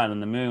the sun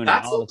and the moon.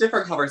 that's and all a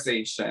different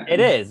conversation. It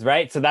is,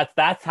 right? So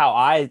that's how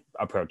I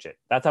approach it.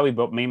 That's how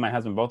me and my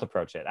husband both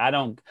approach it. I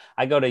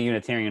go to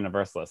Unitarian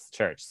Universalist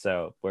church,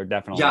 so we're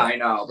definitely Yeah, I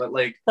know, but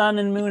like, sun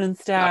and moon and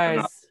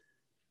stars.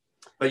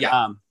 but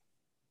yeah,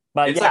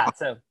 But It's yeah, like-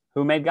 so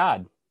who made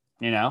God?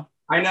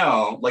 I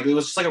know. Like, it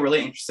was just like a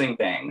really interesting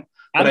thing.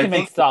 I'm But I convinced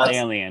think it's all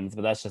that's- aliens,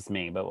 but that's just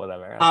me. But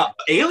whatever.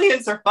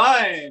 Aliens are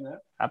fun.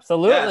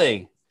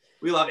 Absolutely,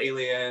 We love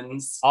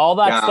aliens. all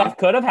that Yeah. stuff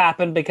could have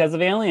happened because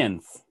of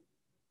aliens.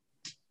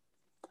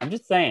 I'm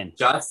just saying.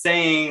 Just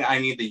saying, I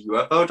need the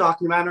UFO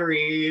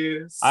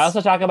documentaries. I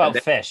also talk about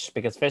And fish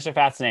because fish are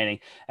fascinating.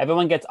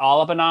 Everyone gets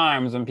all up in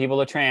arms when people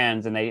are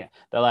trans and they're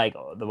like,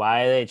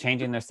 why are they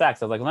changing their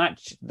sex? I was like,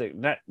 they're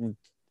not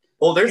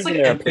well, there's like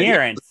their amphibians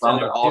appearance that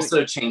and their-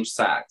 also change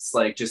sex.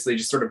 Like, they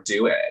just sort of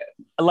do it.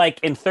 like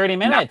in 30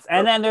 minutes. Yeah.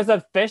 And then there's a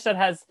fish that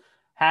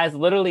has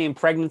literally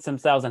impregnates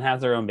themselves and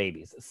has their own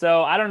babies.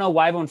 So I don't know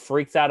why everyone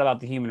freaks out about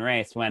the human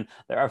race when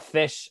there are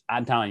fish.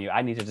 I'm telling you,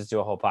 I need to just do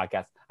a whole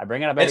podcast. I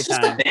bring it up every It's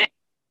just a time. thing.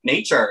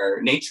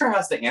 Nature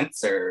has the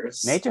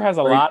answers. Nature has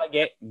a lot of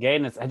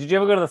gayness. Did you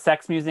ever go to the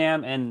Sex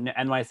Museum in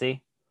NYC?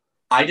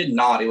 I did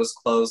not. It was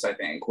closed, I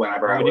think,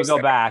 whenever I When you was go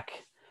there. back,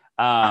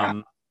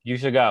 you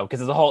should go because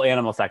there's a whole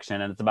animal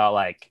section and it's about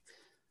like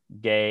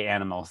gay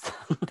animals.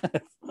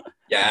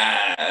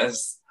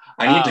 Yes.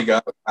 I need to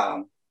go.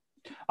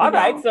 All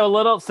right.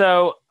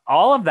 So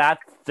all of that,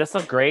 just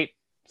a great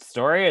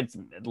story. It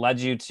led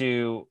you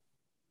to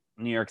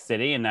New York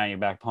City and now you're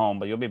back home,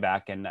 but you'll be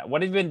back. And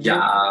what have you been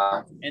doing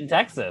in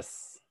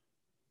Texas?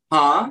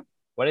 Huh?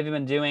 What have you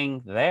been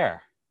doing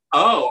there?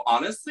 Oh,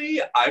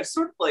 honestly, I've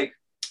sort of like,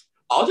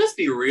 I'll just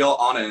be real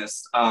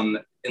honest.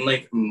 In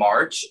like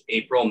March,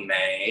 April,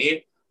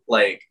 May,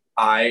 like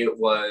I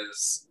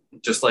was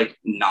just like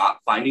not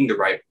finding the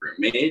right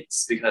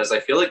roommates because I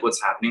feel like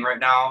what's happening right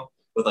now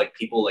with like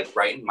people like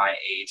right in my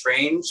age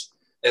range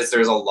is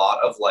there's a lot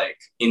of like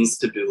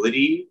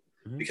instability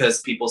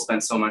because people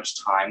spent so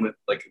much time with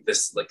like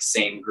this like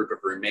same group of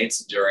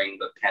roommates during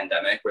the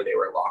pandemic where they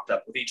were locked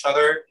up with each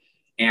other,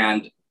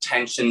 and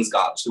tensions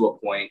got to a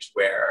point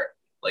where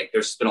like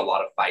there's been a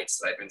lot of fights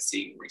that I've been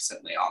seeing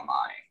recently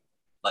online.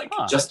 Like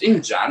just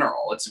in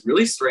general, it's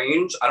really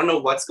strange. I don't know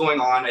what's going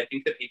on. I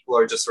think that people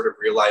are just sort of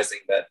realizing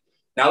that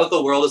now that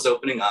the world is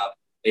opening up,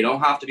 they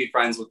don't have to be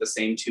friends with the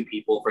same two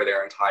people for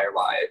their entire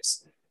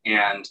lives.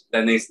 And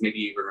then they maybe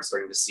even are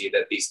starting to see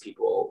that these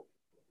people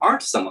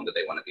aren't someone that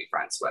they want to be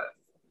friends with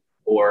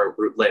or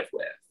live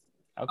with.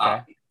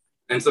 Okay.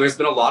 And so there's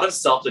been a lot of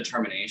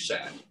self-determination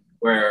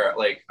where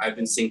like I've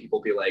been seeing people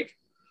be like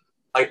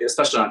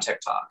especially on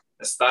TikTok,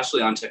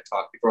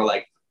 people are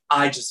like,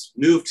 I just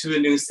moved to a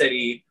new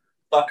city.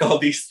 Fuck all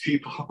these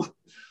people.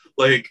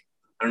 Like,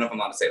 I don't know if I'm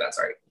allowed to say that,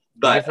 sorry.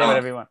 But you say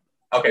whatever you want.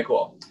 Okay,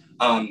 cool.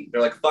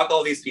 They're like, fuck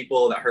all these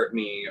people that hurt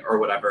me or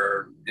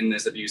whatever in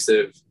this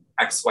abusive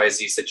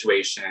XYZ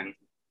situation.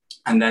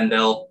 And then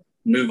they'll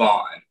move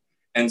on.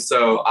 And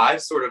so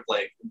I've sort of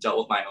like dealt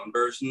with my own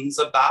versions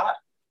of that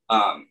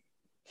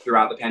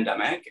throughout the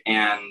pandemic.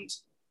 And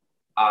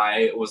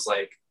I was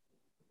like,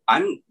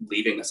 I'm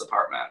leaving this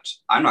apartment.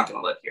 I'm not going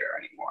to live here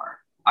anymore.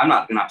 I'm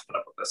not going to have to put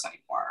up with this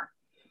anymore.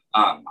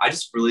 I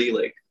just really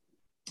like,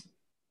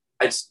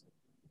 I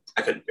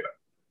couldn't do it.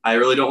 I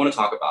really don't want to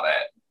talk about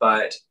it,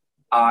 but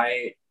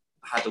I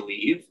had to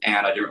leave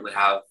and I didn't really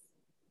have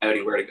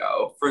anywhere to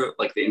go for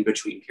like the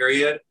in-between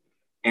period.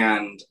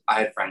 And I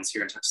had friends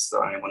here in Texas that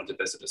I wanted to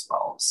visit as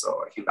well.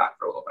 So I came back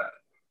for a little bit.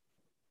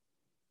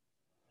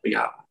 But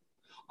yeah,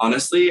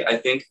 honestly, I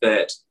think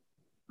that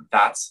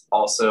that's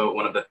also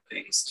one of the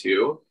things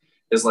too,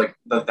 is like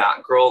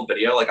That Girl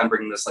video. Like I'm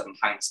bringing this, like I'm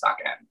tying this back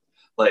in.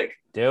 Like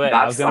do it.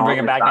 I was going to bring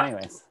it back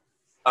anyways.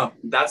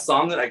 That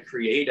song that I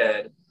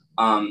created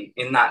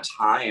in that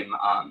time,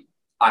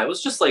 I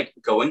was just like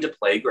going to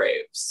play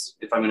graves,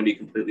 if I'm going to be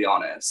completely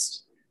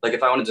honest. Like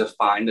if I wanted to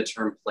define the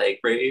term play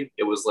grave,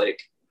 it was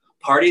like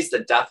parties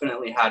that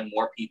definitely had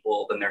more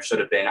people than there should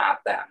have been at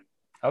them.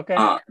 Okay.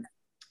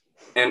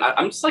 And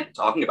I'm just like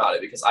talking about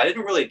it because I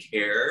didn't really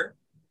care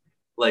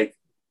like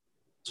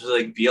to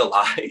like be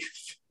alive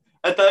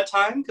at that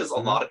time because a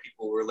lot of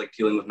people were like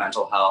dealing with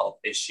mental health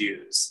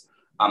issues,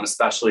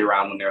 especially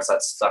around when there's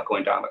that stuff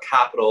going down in the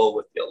Capitol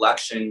with the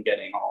election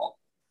getting all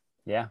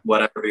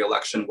whatever the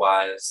election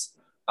was.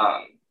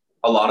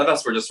 A lot of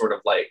us were just sort of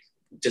like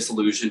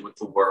disillusioned with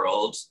the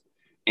world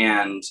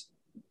and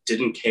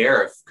didn't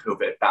care if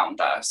COVID found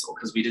us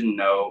because we didn't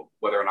know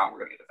whether or not we're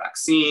going to get the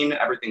vaccine.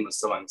 Everything was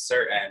so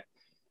uncertain.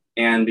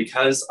 And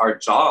because our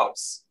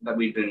jobs that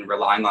we'd been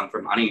relying on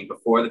for money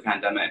before the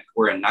pandemic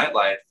were in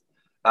nightlife,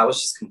 that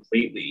was just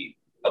completely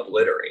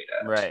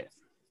obliterated. Right.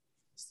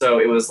 So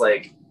it was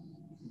like,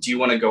 do you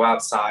want to go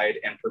outside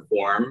and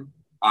perform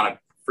on a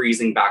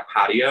freezing back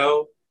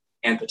patio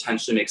and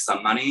potentially make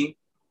some money?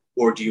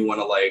 Or do you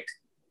want to like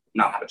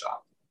not have a job?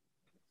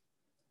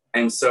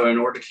 And so in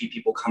order to keep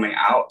people coming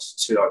out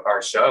to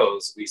our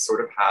shows, we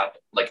sort of had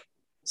like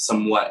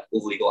somewhat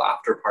illegal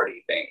after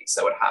party things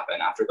that would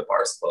happen after the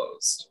bars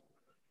closed,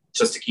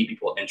 just to keep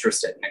people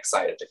interested and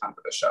excited to come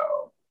to the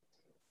show.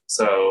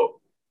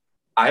 So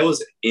I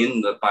was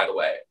by the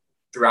way,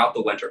 throughout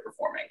the winter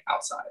performing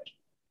outside.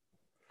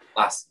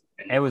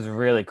 It was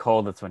really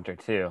cold this winter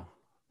too.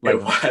 Like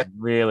it was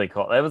really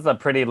cold. It was a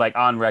pretty like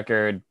on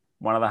record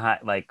one of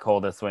the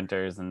coldest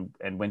winters and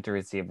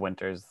wintery of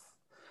winters.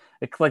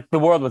 It's like the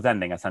world was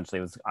ending essentially.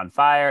 It was on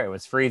fire. It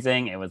was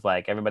freezing. It was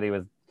like everybody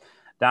was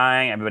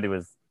dying. Everybody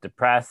was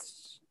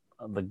depressed.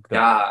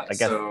 I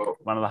guess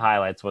one of the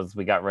highlights was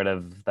we got rid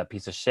of that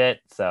piece of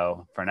shit.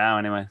 So for now,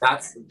 anyway.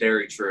 That's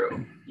very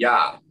true.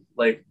 Yeah,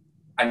 like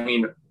I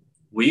mean,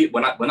 when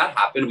that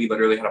happened, we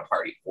literally had a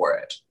party for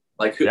it.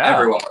 Like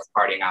everyone was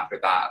partying after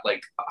that.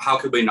 Like how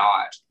could we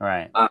not?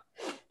 Right.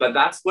 But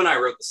that's when I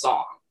wrote the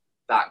song,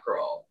 That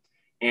Girl.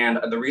 And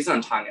the reason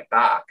I'm tying it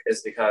back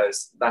is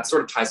because that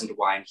sort of ties into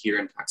why I'm here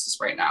in Texas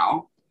right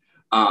now.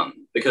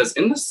 Because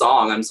in the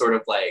song, I'm sort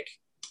of like,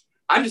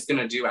 I'm just going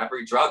to do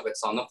every drug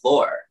that's on the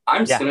floor.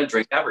 I'm just going to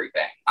drink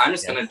everything. I'm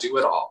just going to do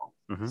it all.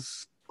 Mm-hmm.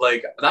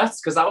 Like,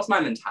 that's because that was my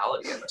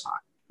mentality at the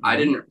time. I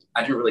didn't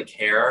really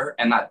care.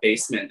 And that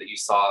basement that you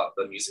saw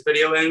the music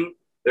video in,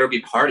 there would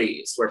be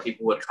parties where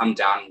people would come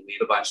down and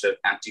leave a bunch of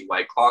empty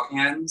White Claw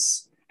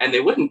cans, and they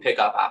wouldn't pick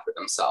up after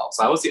themselves.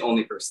 I was the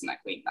only person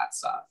that cleaned that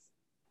stuff.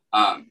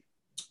 I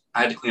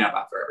had to clean up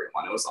after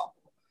everyone. It was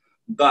awful.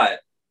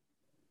 But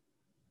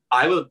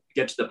I would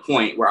get to the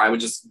point where I would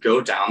just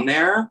go down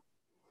there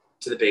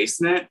to the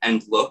basement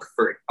and look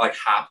for like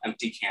half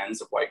empty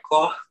cans of White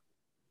Claw.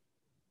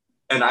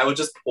 And I would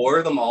just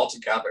pour them all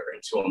together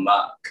into a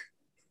mug.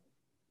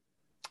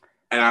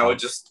 And I would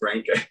just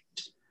drink it.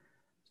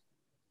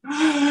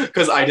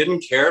 Because I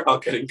didn't care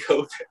about getting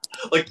COVID.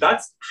 Like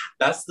that's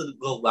the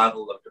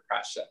level of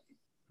depression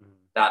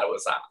that I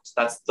was at.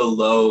 That's the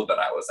low that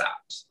I was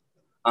at.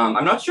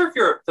 I'm not sure if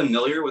you're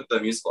familiar with the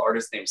musical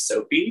artist named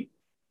Sophie.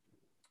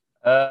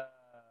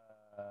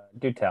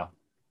 Do tell.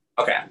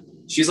 Okay.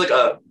 She's like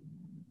a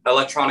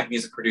electronic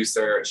music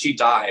producer. She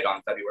died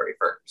on February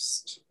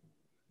 1st.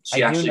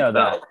 She I do know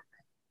that.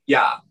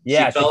 Yeah.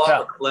 Yeah. She fell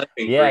off a cliff.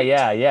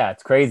 Yeah.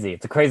 It's crazy.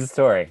 It's a crazy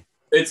story.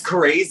 It's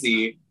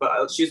crazy,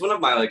 but she's one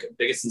of my like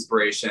biggest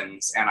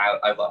inspirations, and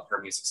I love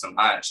her music so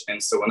much.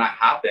 And so when that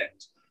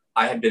happened,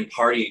 I had been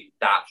partying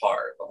that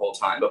hard the whole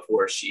time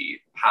before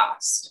she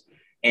passed.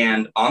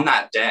 And on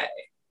that day,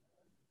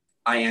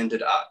 I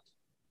ended up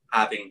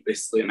having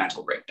basically a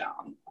mental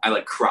breakdown. I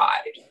like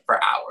cried for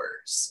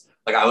hours.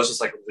 Like I was just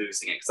like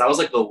losing it because that was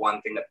like the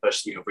one thing that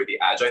pushed me over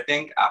the edge, I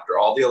think, after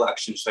all the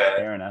election shit.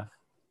 Fair enough.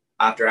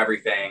 After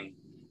everything.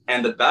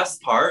 And the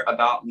best part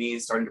about me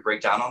starting to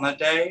break down on that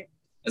day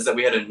is that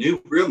we had a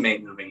new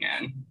roommate moving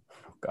in.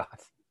 Oh, God.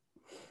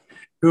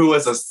 Who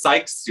was a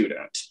psych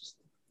student.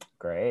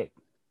 Great.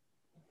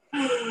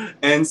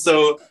 And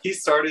so he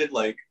started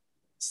psychoanalyzing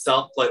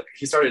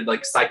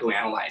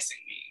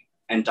me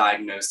and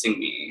diagnosing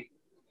me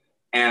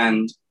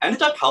and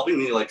ended up helping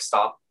me like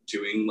stop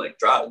doing like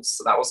drugs.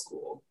 So that was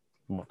cool.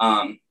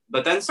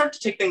 But then started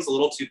to take things a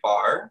little too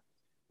far.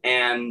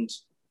 And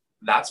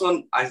that's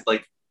when I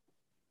like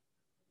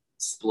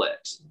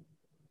split.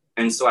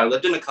 And so I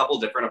lived in a couple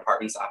different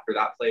apartments after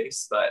that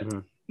place, but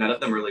none of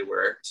them really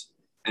worked.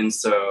 And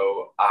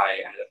so I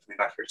ended up coming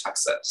back here to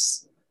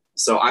Texas.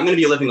 So I'm going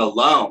to be living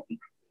alone.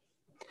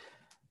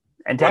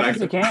 In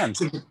Texas, you can.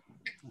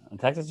 In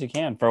Texas, you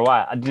can for a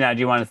while. Now, do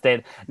you want to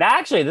stay? Now,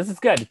 actually, this is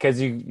good because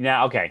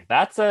okay,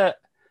 that's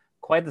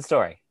quite the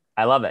story.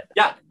 I love it.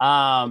 Yeah.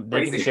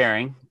 Thank you for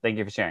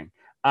sharing.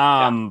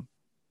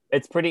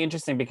 It's pretty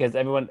interesting because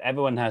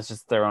everyone has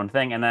just their own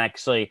thing. And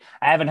actually,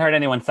 I haven't heard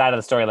anyone's side of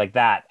the story like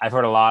that. I've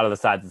heard a lot of the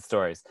sides of the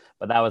stories,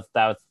 but that was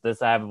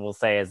this I will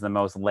say is the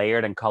most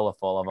layered and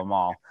colorful of them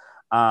all,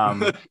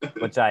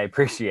 which I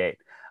appreciate.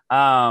 But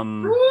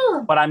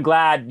I'm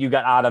glad you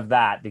got out of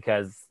that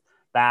because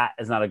that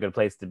is not a good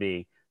place to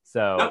be.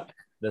 So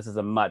This is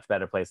a much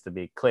better place to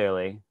be.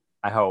 Clearly,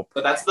 I hope.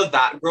 But that's the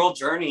that girl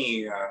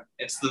journey.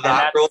 It's the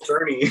that girl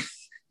journey.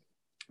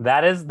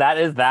 That is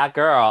that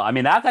girl. I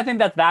mean, I think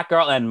that's that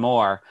girl and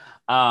more.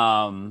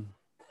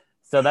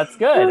 So that's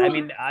good. I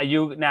mean,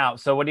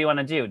 so what do you want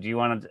to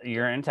do?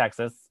 You're in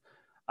Texas.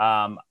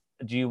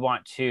 Do you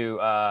want to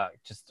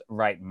just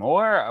write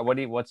more? Or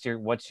what's your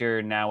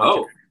thing?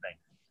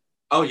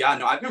 Oh yeah,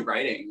 no, I've been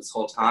writing this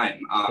whole time.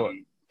 Cool.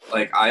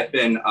 Like I've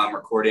been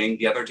recording.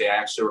 The other day, I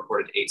actually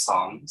recorded 8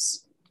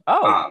 songs.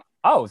 So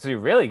you're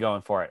really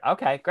going for it.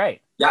 Okay,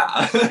 great.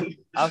 Yeah.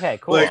 Okay,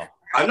 cool. Like,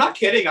 I'm not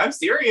kidding. I'm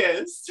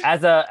serious.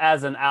 As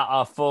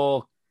a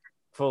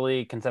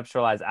fully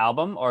conceptualized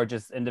album or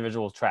just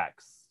individual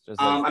tracks?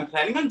 I'm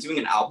planning on doing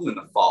an album in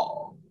the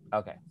fall.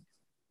 Okay.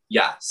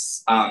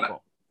 Yes.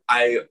 Cool.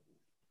 I'm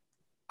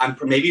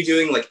maybe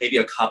doing like maybe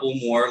a couple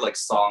more like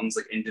songs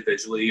like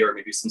individually, or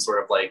maybe some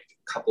sort of like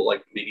couple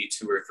like maybe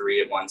 2 or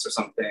 3 at once or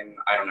something.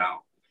 I don't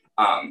know.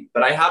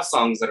 But I have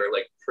songs that are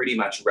like pretty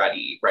much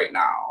ready right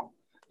now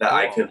that cool.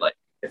 I could like,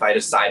 if I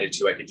decided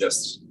to, I could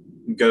just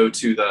go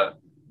to the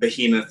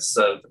behemoths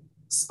of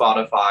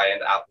Spotify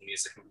and Apple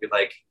Music and be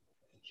like,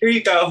 here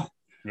you go.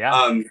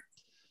 Yeah.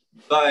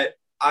 But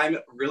I'm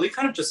really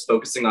kind of just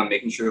focusing on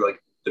making sure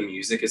like the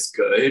music is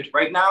good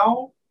right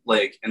now,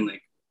 like, and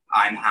like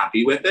I'm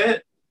happy with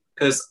it,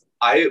 because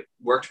I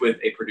worked with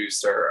a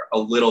producer a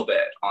little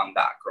bit on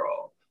That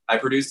Girl. I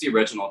produced the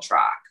original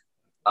track,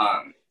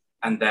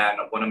 and then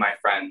one of my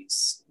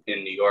friends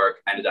in New York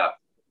ended up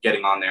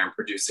getting on there and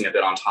producing a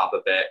bit on top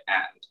of it,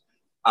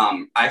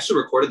 and I actually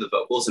recorded the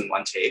vocals in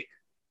one take.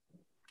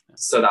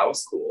 So that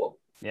was cool.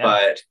 Yeah.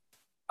 But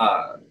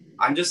I'm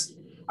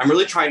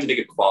really trying to make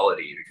it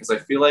quality, because I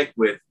feel like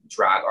with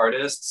drag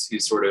artists who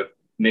sort of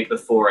make the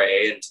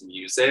foray into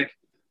music,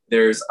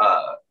 there's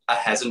a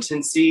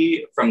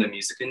hesitancy from the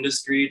music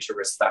industry to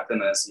respect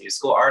them as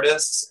musical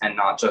artists and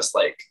not just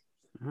like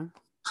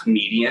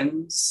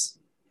comedians.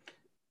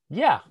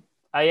 Yeah.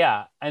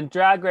 Yeah. And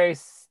Drag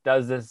Race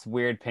does this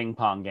weird ping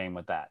pong game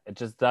with that. It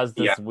just does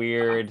this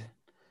weird...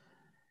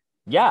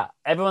 Yeah,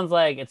 everyone's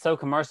like, it's so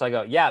commercial. I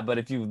go, yeah, but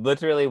if you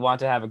literally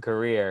want to have a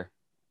career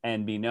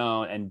and be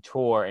known and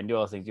tour and do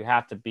all those things, you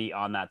have to be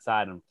on that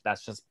side. And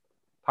that's just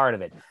part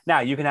of it.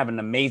 Now you can have an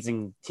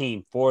amazing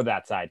team for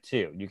that side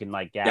too. You can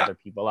like gather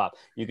people up.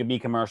 You can be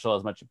commercial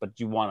as much, but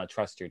you want to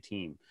trust your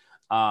team,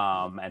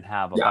 and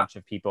have a bunch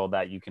of people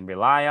that you can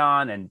rely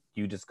on, and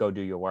you just go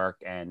do your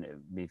work and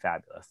be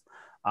fabulous.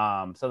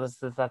 So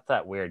that's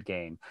that weird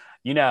game.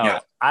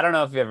 I don't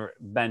know if you've ever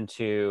been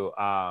to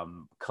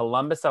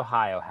Columbus,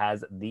 Ohio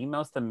has the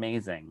most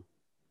amazing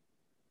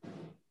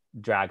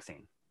drag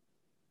scene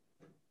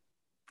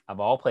of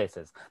all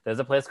places. There's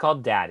a place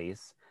called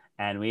Daddy's,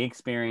 and we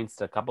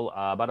experienced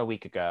about a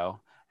week ago,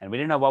 and we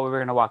didn't know what we were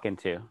going to walk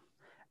into.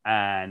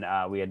 And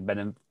we had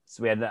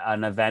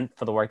an event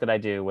for the work that I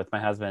do with my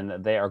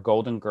husband. They are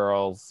Golden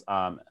Girls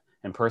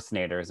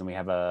impersonators, and we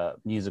have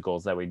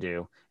musicals that we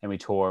do, and we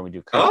tour and we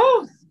do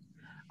Christmas.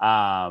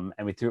 And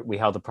we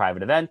held a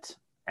private event,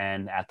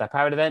 and at that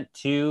private event,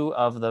 3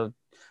 of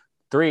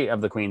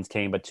the queens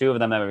came, but 2 of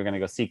them that we were going to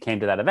go see came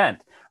to that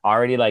event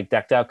already like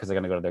decked out because they're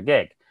going to go to their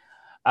gig.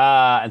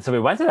 And so we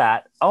went to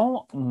that.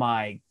 Oh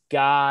my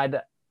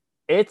God.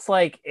 It's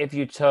like if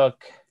you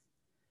took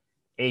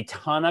a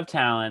ton of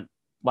talent,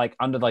 like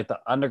under like the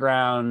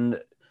underground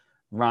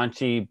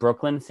raunchy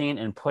Brooklyn scene,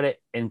 and put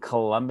it in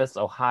Columbus,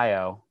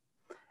 Ohio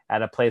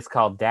at a place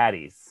called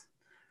Daddy's.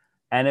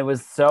 And it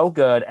was so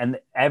good. And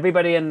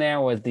everybody in there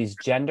was these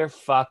gender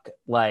fuck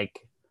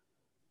like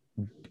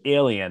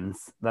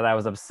aliens that I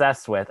was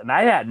obsessed with. And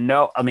I had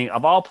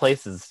of all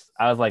places,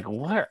 I was like,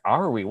 where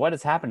are we? What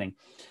is happening?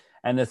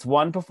 And this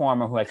one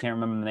performer, who I can't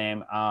remember the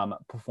name,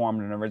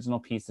 performed an original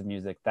piece of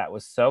music that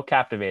was so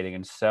captivating,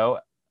 and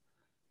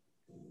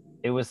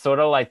it was sort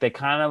of like, they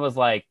kind of was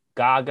like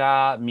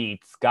Gaga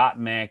meets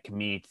Gottmik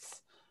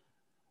meets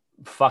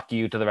fuck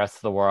you to the rest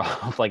of the world.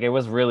 Like, it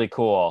was really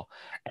cool.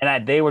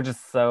 And they were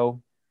just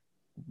so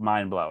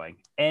mind-blowing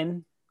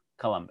in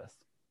Columbus.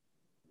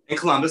 In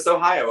Columbus,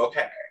 Ohio.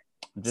 Okay.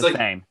 Just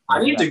saying.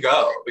 I need to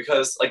go,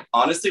 because like,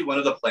 honestly, one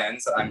of the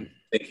plans that I'm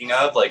thinking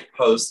of, like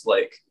post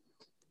like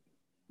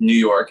New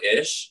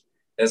York-ish,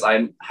 is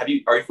are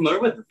you familiar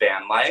with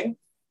van life?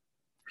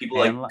 People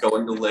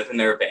going to live in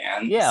their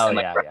vans. Yeah, and,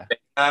 like, yeah.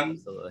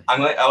 Absolutely.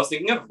 I was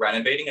thinking of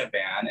renovating a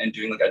van and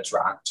doing like a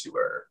drag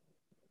tour.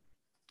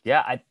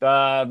 Yeah,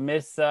 I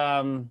miss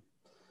someone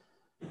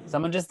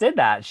just did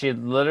that. She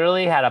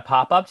literally had a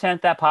pop-up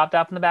tent that popped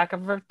up in the back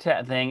of her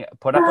thing,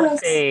 put up on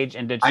stage,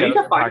 and did shows. I need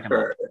to find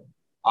her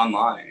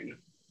online.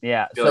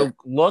 Yeah, so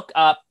look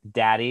up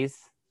Daddy's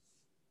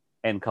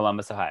in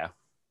Columbus, Ohio.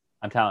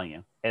 I'm telling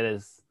you,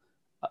 it's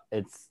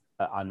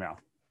unreal.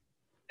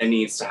 It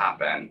needs to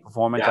happen.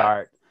 Performance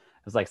art.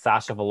 It was like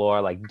Sasha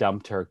Velour like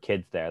dumped her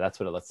kids there. That's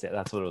what it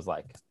was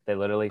like. They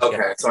literally.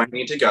 Okay, so I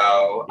need to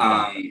go.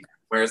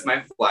 Where's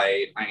my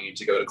flight? I need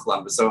to go to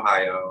Columbus,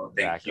 Ohio.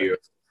 Thank you.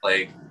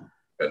 Like,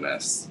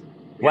 goodness.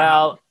 Yeah.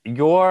 Well,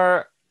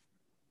 you're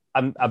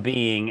a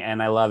being,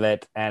 and I love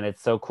it, and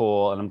it's so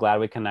cool, and I'm glad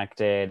we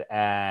connected.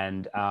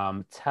 And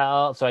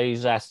so I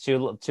usually ask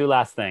two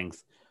last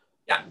things.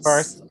 Yes.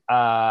 First,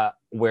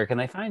 where can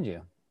they find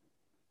you?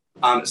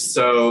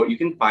 So you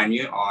can find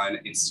me on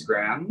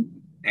Instagram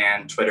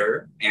and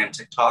Twitter and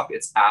TikTok.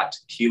 It's at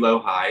Kilo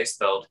High,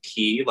 spelled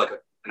key like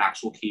an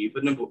actual key,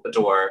 but a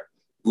door,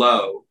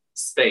 low,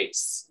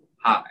 space,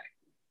 high.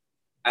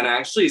 And I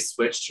actually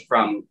switched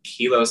from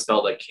Kilo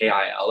spelled like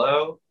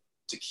Kilo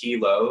to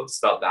Kilo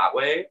spelled that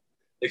way,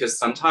 because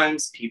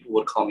sometimes people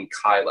would call me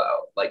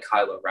Kylo, like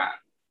Kylo Ren.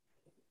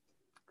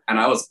 And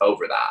I was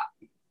over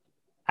that.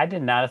 I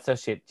did not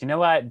associate. Do you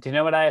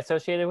know what I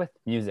associated with?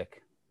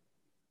 Music.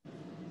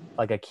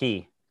 Like a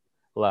key,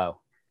 low.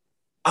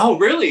 Oh,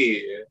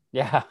 really?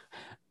 Yeah.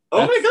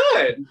 Oh my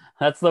God.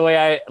 That's the way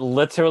I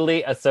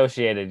literally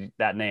associated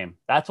that name.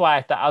 That's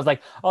why I was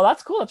like, oh,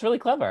 that's cool. That's really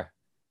clever.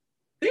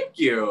 Thank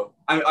you.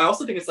 I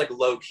also think it's like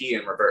low key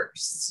in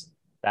reverse.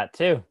 That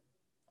too.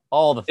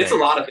 All the things. It's a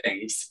lot of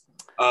things.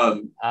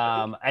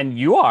 And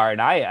you are,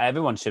 and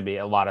everyone should be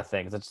a lot of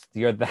things.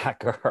 You're that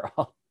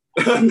girl.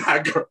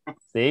 That girl.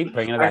 See,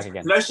 bringing it back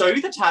again. Did I show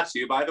you the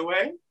tattoo, by the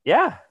way?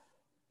 Yeah.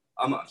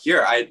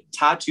 Here, I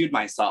tattooed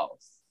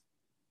myself.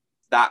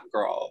 That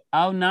girl.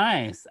 Oh,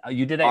 nice.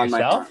 You did that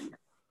yourself?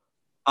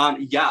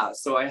 Yeah.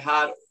 So I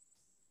had,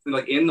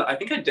 like, I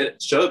think I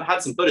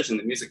had some footage in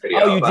the music video.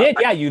 Oh, you did?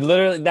 Yeah, you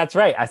literally, that's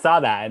right. I saw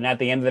that. And at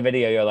the end of the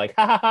video, you're like,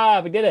 ha ha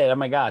ha, we did it. Oh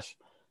my gosh.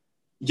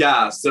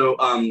 Yeah. So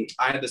I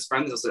had this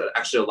friend that was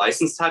actually a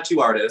licensed tattoo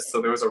artist.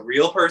 So there was a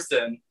real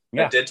person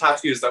that did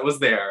tattoos that was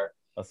there.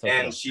 So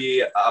and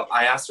cool.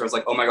 I asked her, I was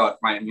like, oh my God, for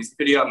my music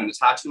video, I'm going to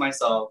tattoo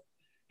myself.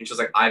 And she was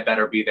like, I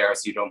better be there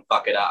so you don't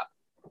fuck it up.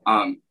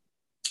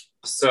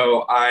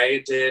 So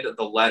I did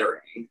the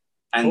lettering,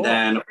 and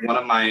then one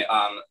of my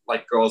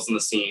like girls in the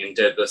scene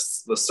did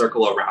the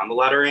circle around the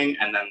lettering,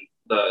 and then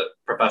the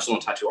professional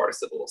tattoo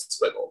artist did a little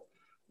squiggle.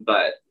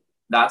 But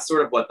that's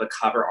sort of what the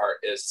cover art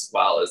is, as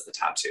well as the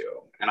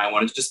tattoo. And I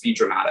wanted to just be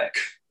dramatic.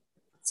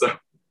 So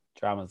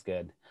drama's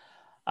good.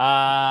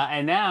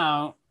 And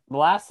now,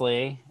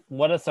 lastly,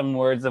 what are some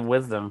words of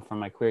wisdom from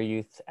my queer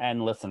youth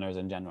and listeners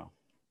in general?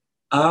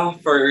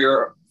 For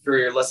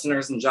your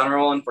listeners in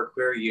general and for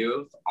queer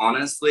youth,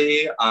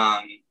 honestly,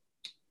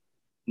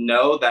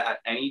 know that at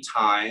any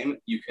time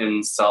you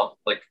can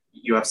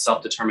you have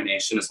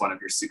self-determination as one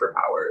of your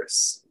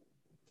superpowers.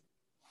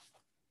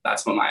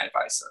 That's what my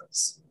advice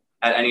is.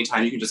 At any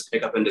time you can just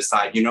pick up and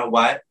decide, you know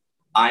what,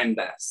 I'm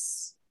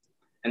this.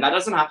 And that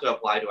doesn't have to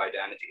apply to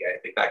identity. I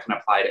think that can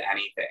apply to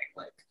anything.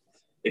 Like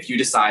if you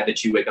decide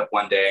that you wake up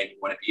one day and you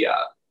want to be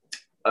a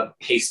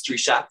pastry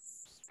chef,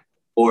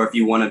 or if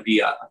you want to be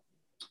a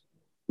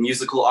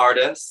musical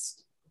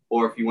artist,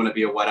 or if you want to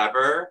be a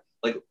whatever,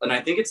 like, and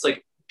I think it's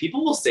like,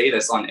 people will say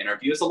this on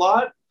interviews a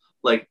lot.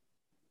 Like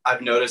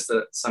I've noticed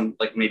that some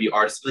like maybe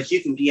artists like,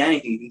 you can be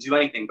anything, you can do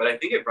anything, but I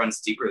think it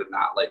runs deeper than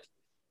that. Like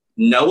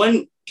no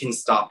one can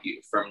stop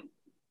you from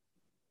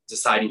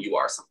deciding you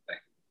are something.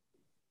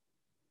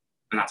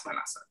 And that's my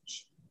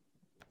message.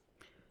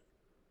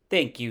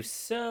 Thank you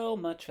so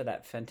much for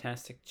that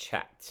fantastic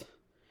chat.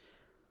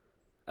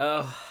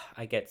 Oh,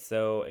 I get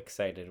so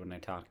excited when I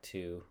talk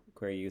to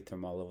queer youth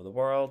from all over the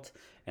world,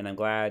 and I'm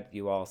glad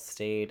you all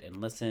stayed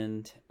and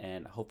listened,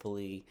 and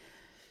hopefully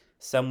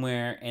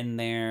somewhere in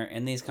there,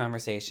 in these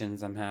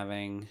conversations I'm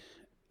having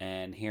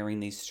and hearing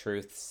these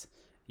truths,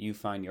 you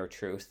find your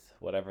truth,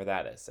 whatever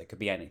that is. It could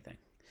be anything.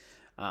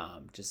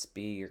 Just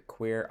be your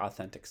queer,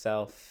 authentic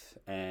self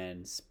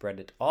and spread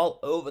it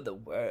all over the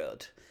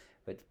world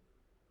with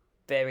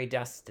fairy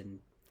dust and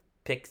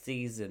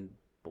pixies and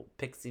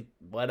pixie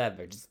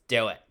whatever. Just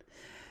do it.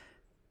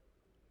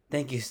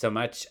 Thank you so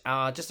much.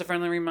 Just a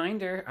friendly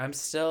reminder, I'm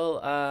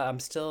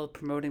still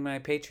promoting my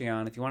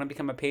Patreon. If you want to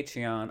become a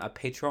patron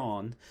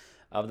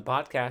of the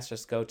podcast,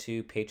 just go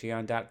to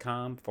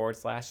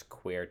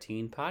patreon.com/queer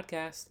teen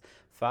podcast.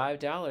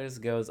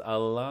 $5 goes a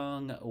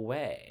long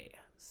way.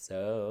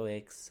 So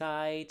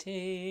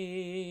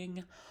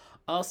exciting.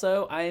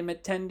 Also, I am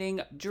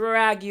attending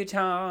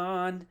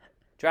Dragutant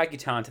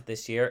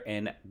this year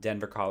in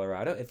Denver,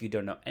 Colorado. If you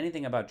don't know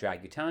anything about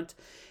Dragutant,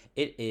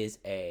 it is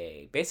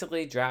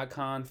basically drag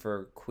con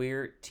for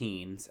queer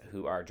teens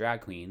who are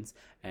drag queens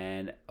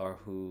or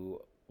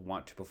who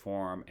want to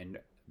perform and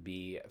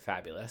be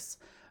fabulous.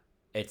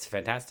 It's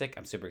fantastic.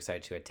 I'm super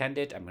excited to attend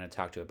it. I'm going to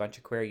talk to a bunch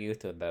of queer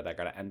youth that are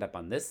going to end up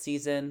on this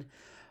season.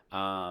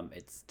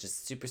 It's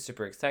just super,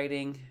 super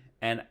exciting.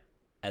 And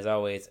as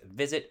always,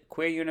 visit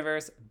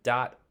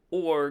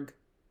queeruniverse.org,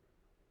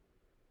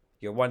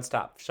 your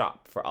one-stop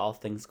shop for all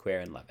things queer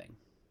and loving.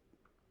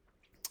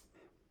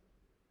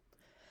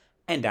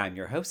 And I'm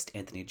your host,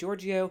 Anthony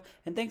Giorgio,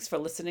 and thanks for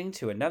listening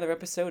to another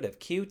episode of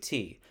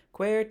QT,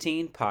 Queer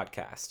Teen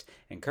Podcast,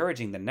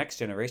 encouraging the next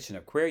generation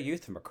of queer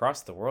youth from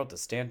across the world to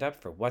stand up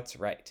for what's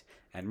right.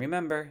 And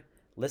remember,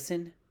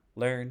 listen,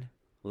 learn,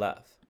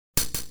 love.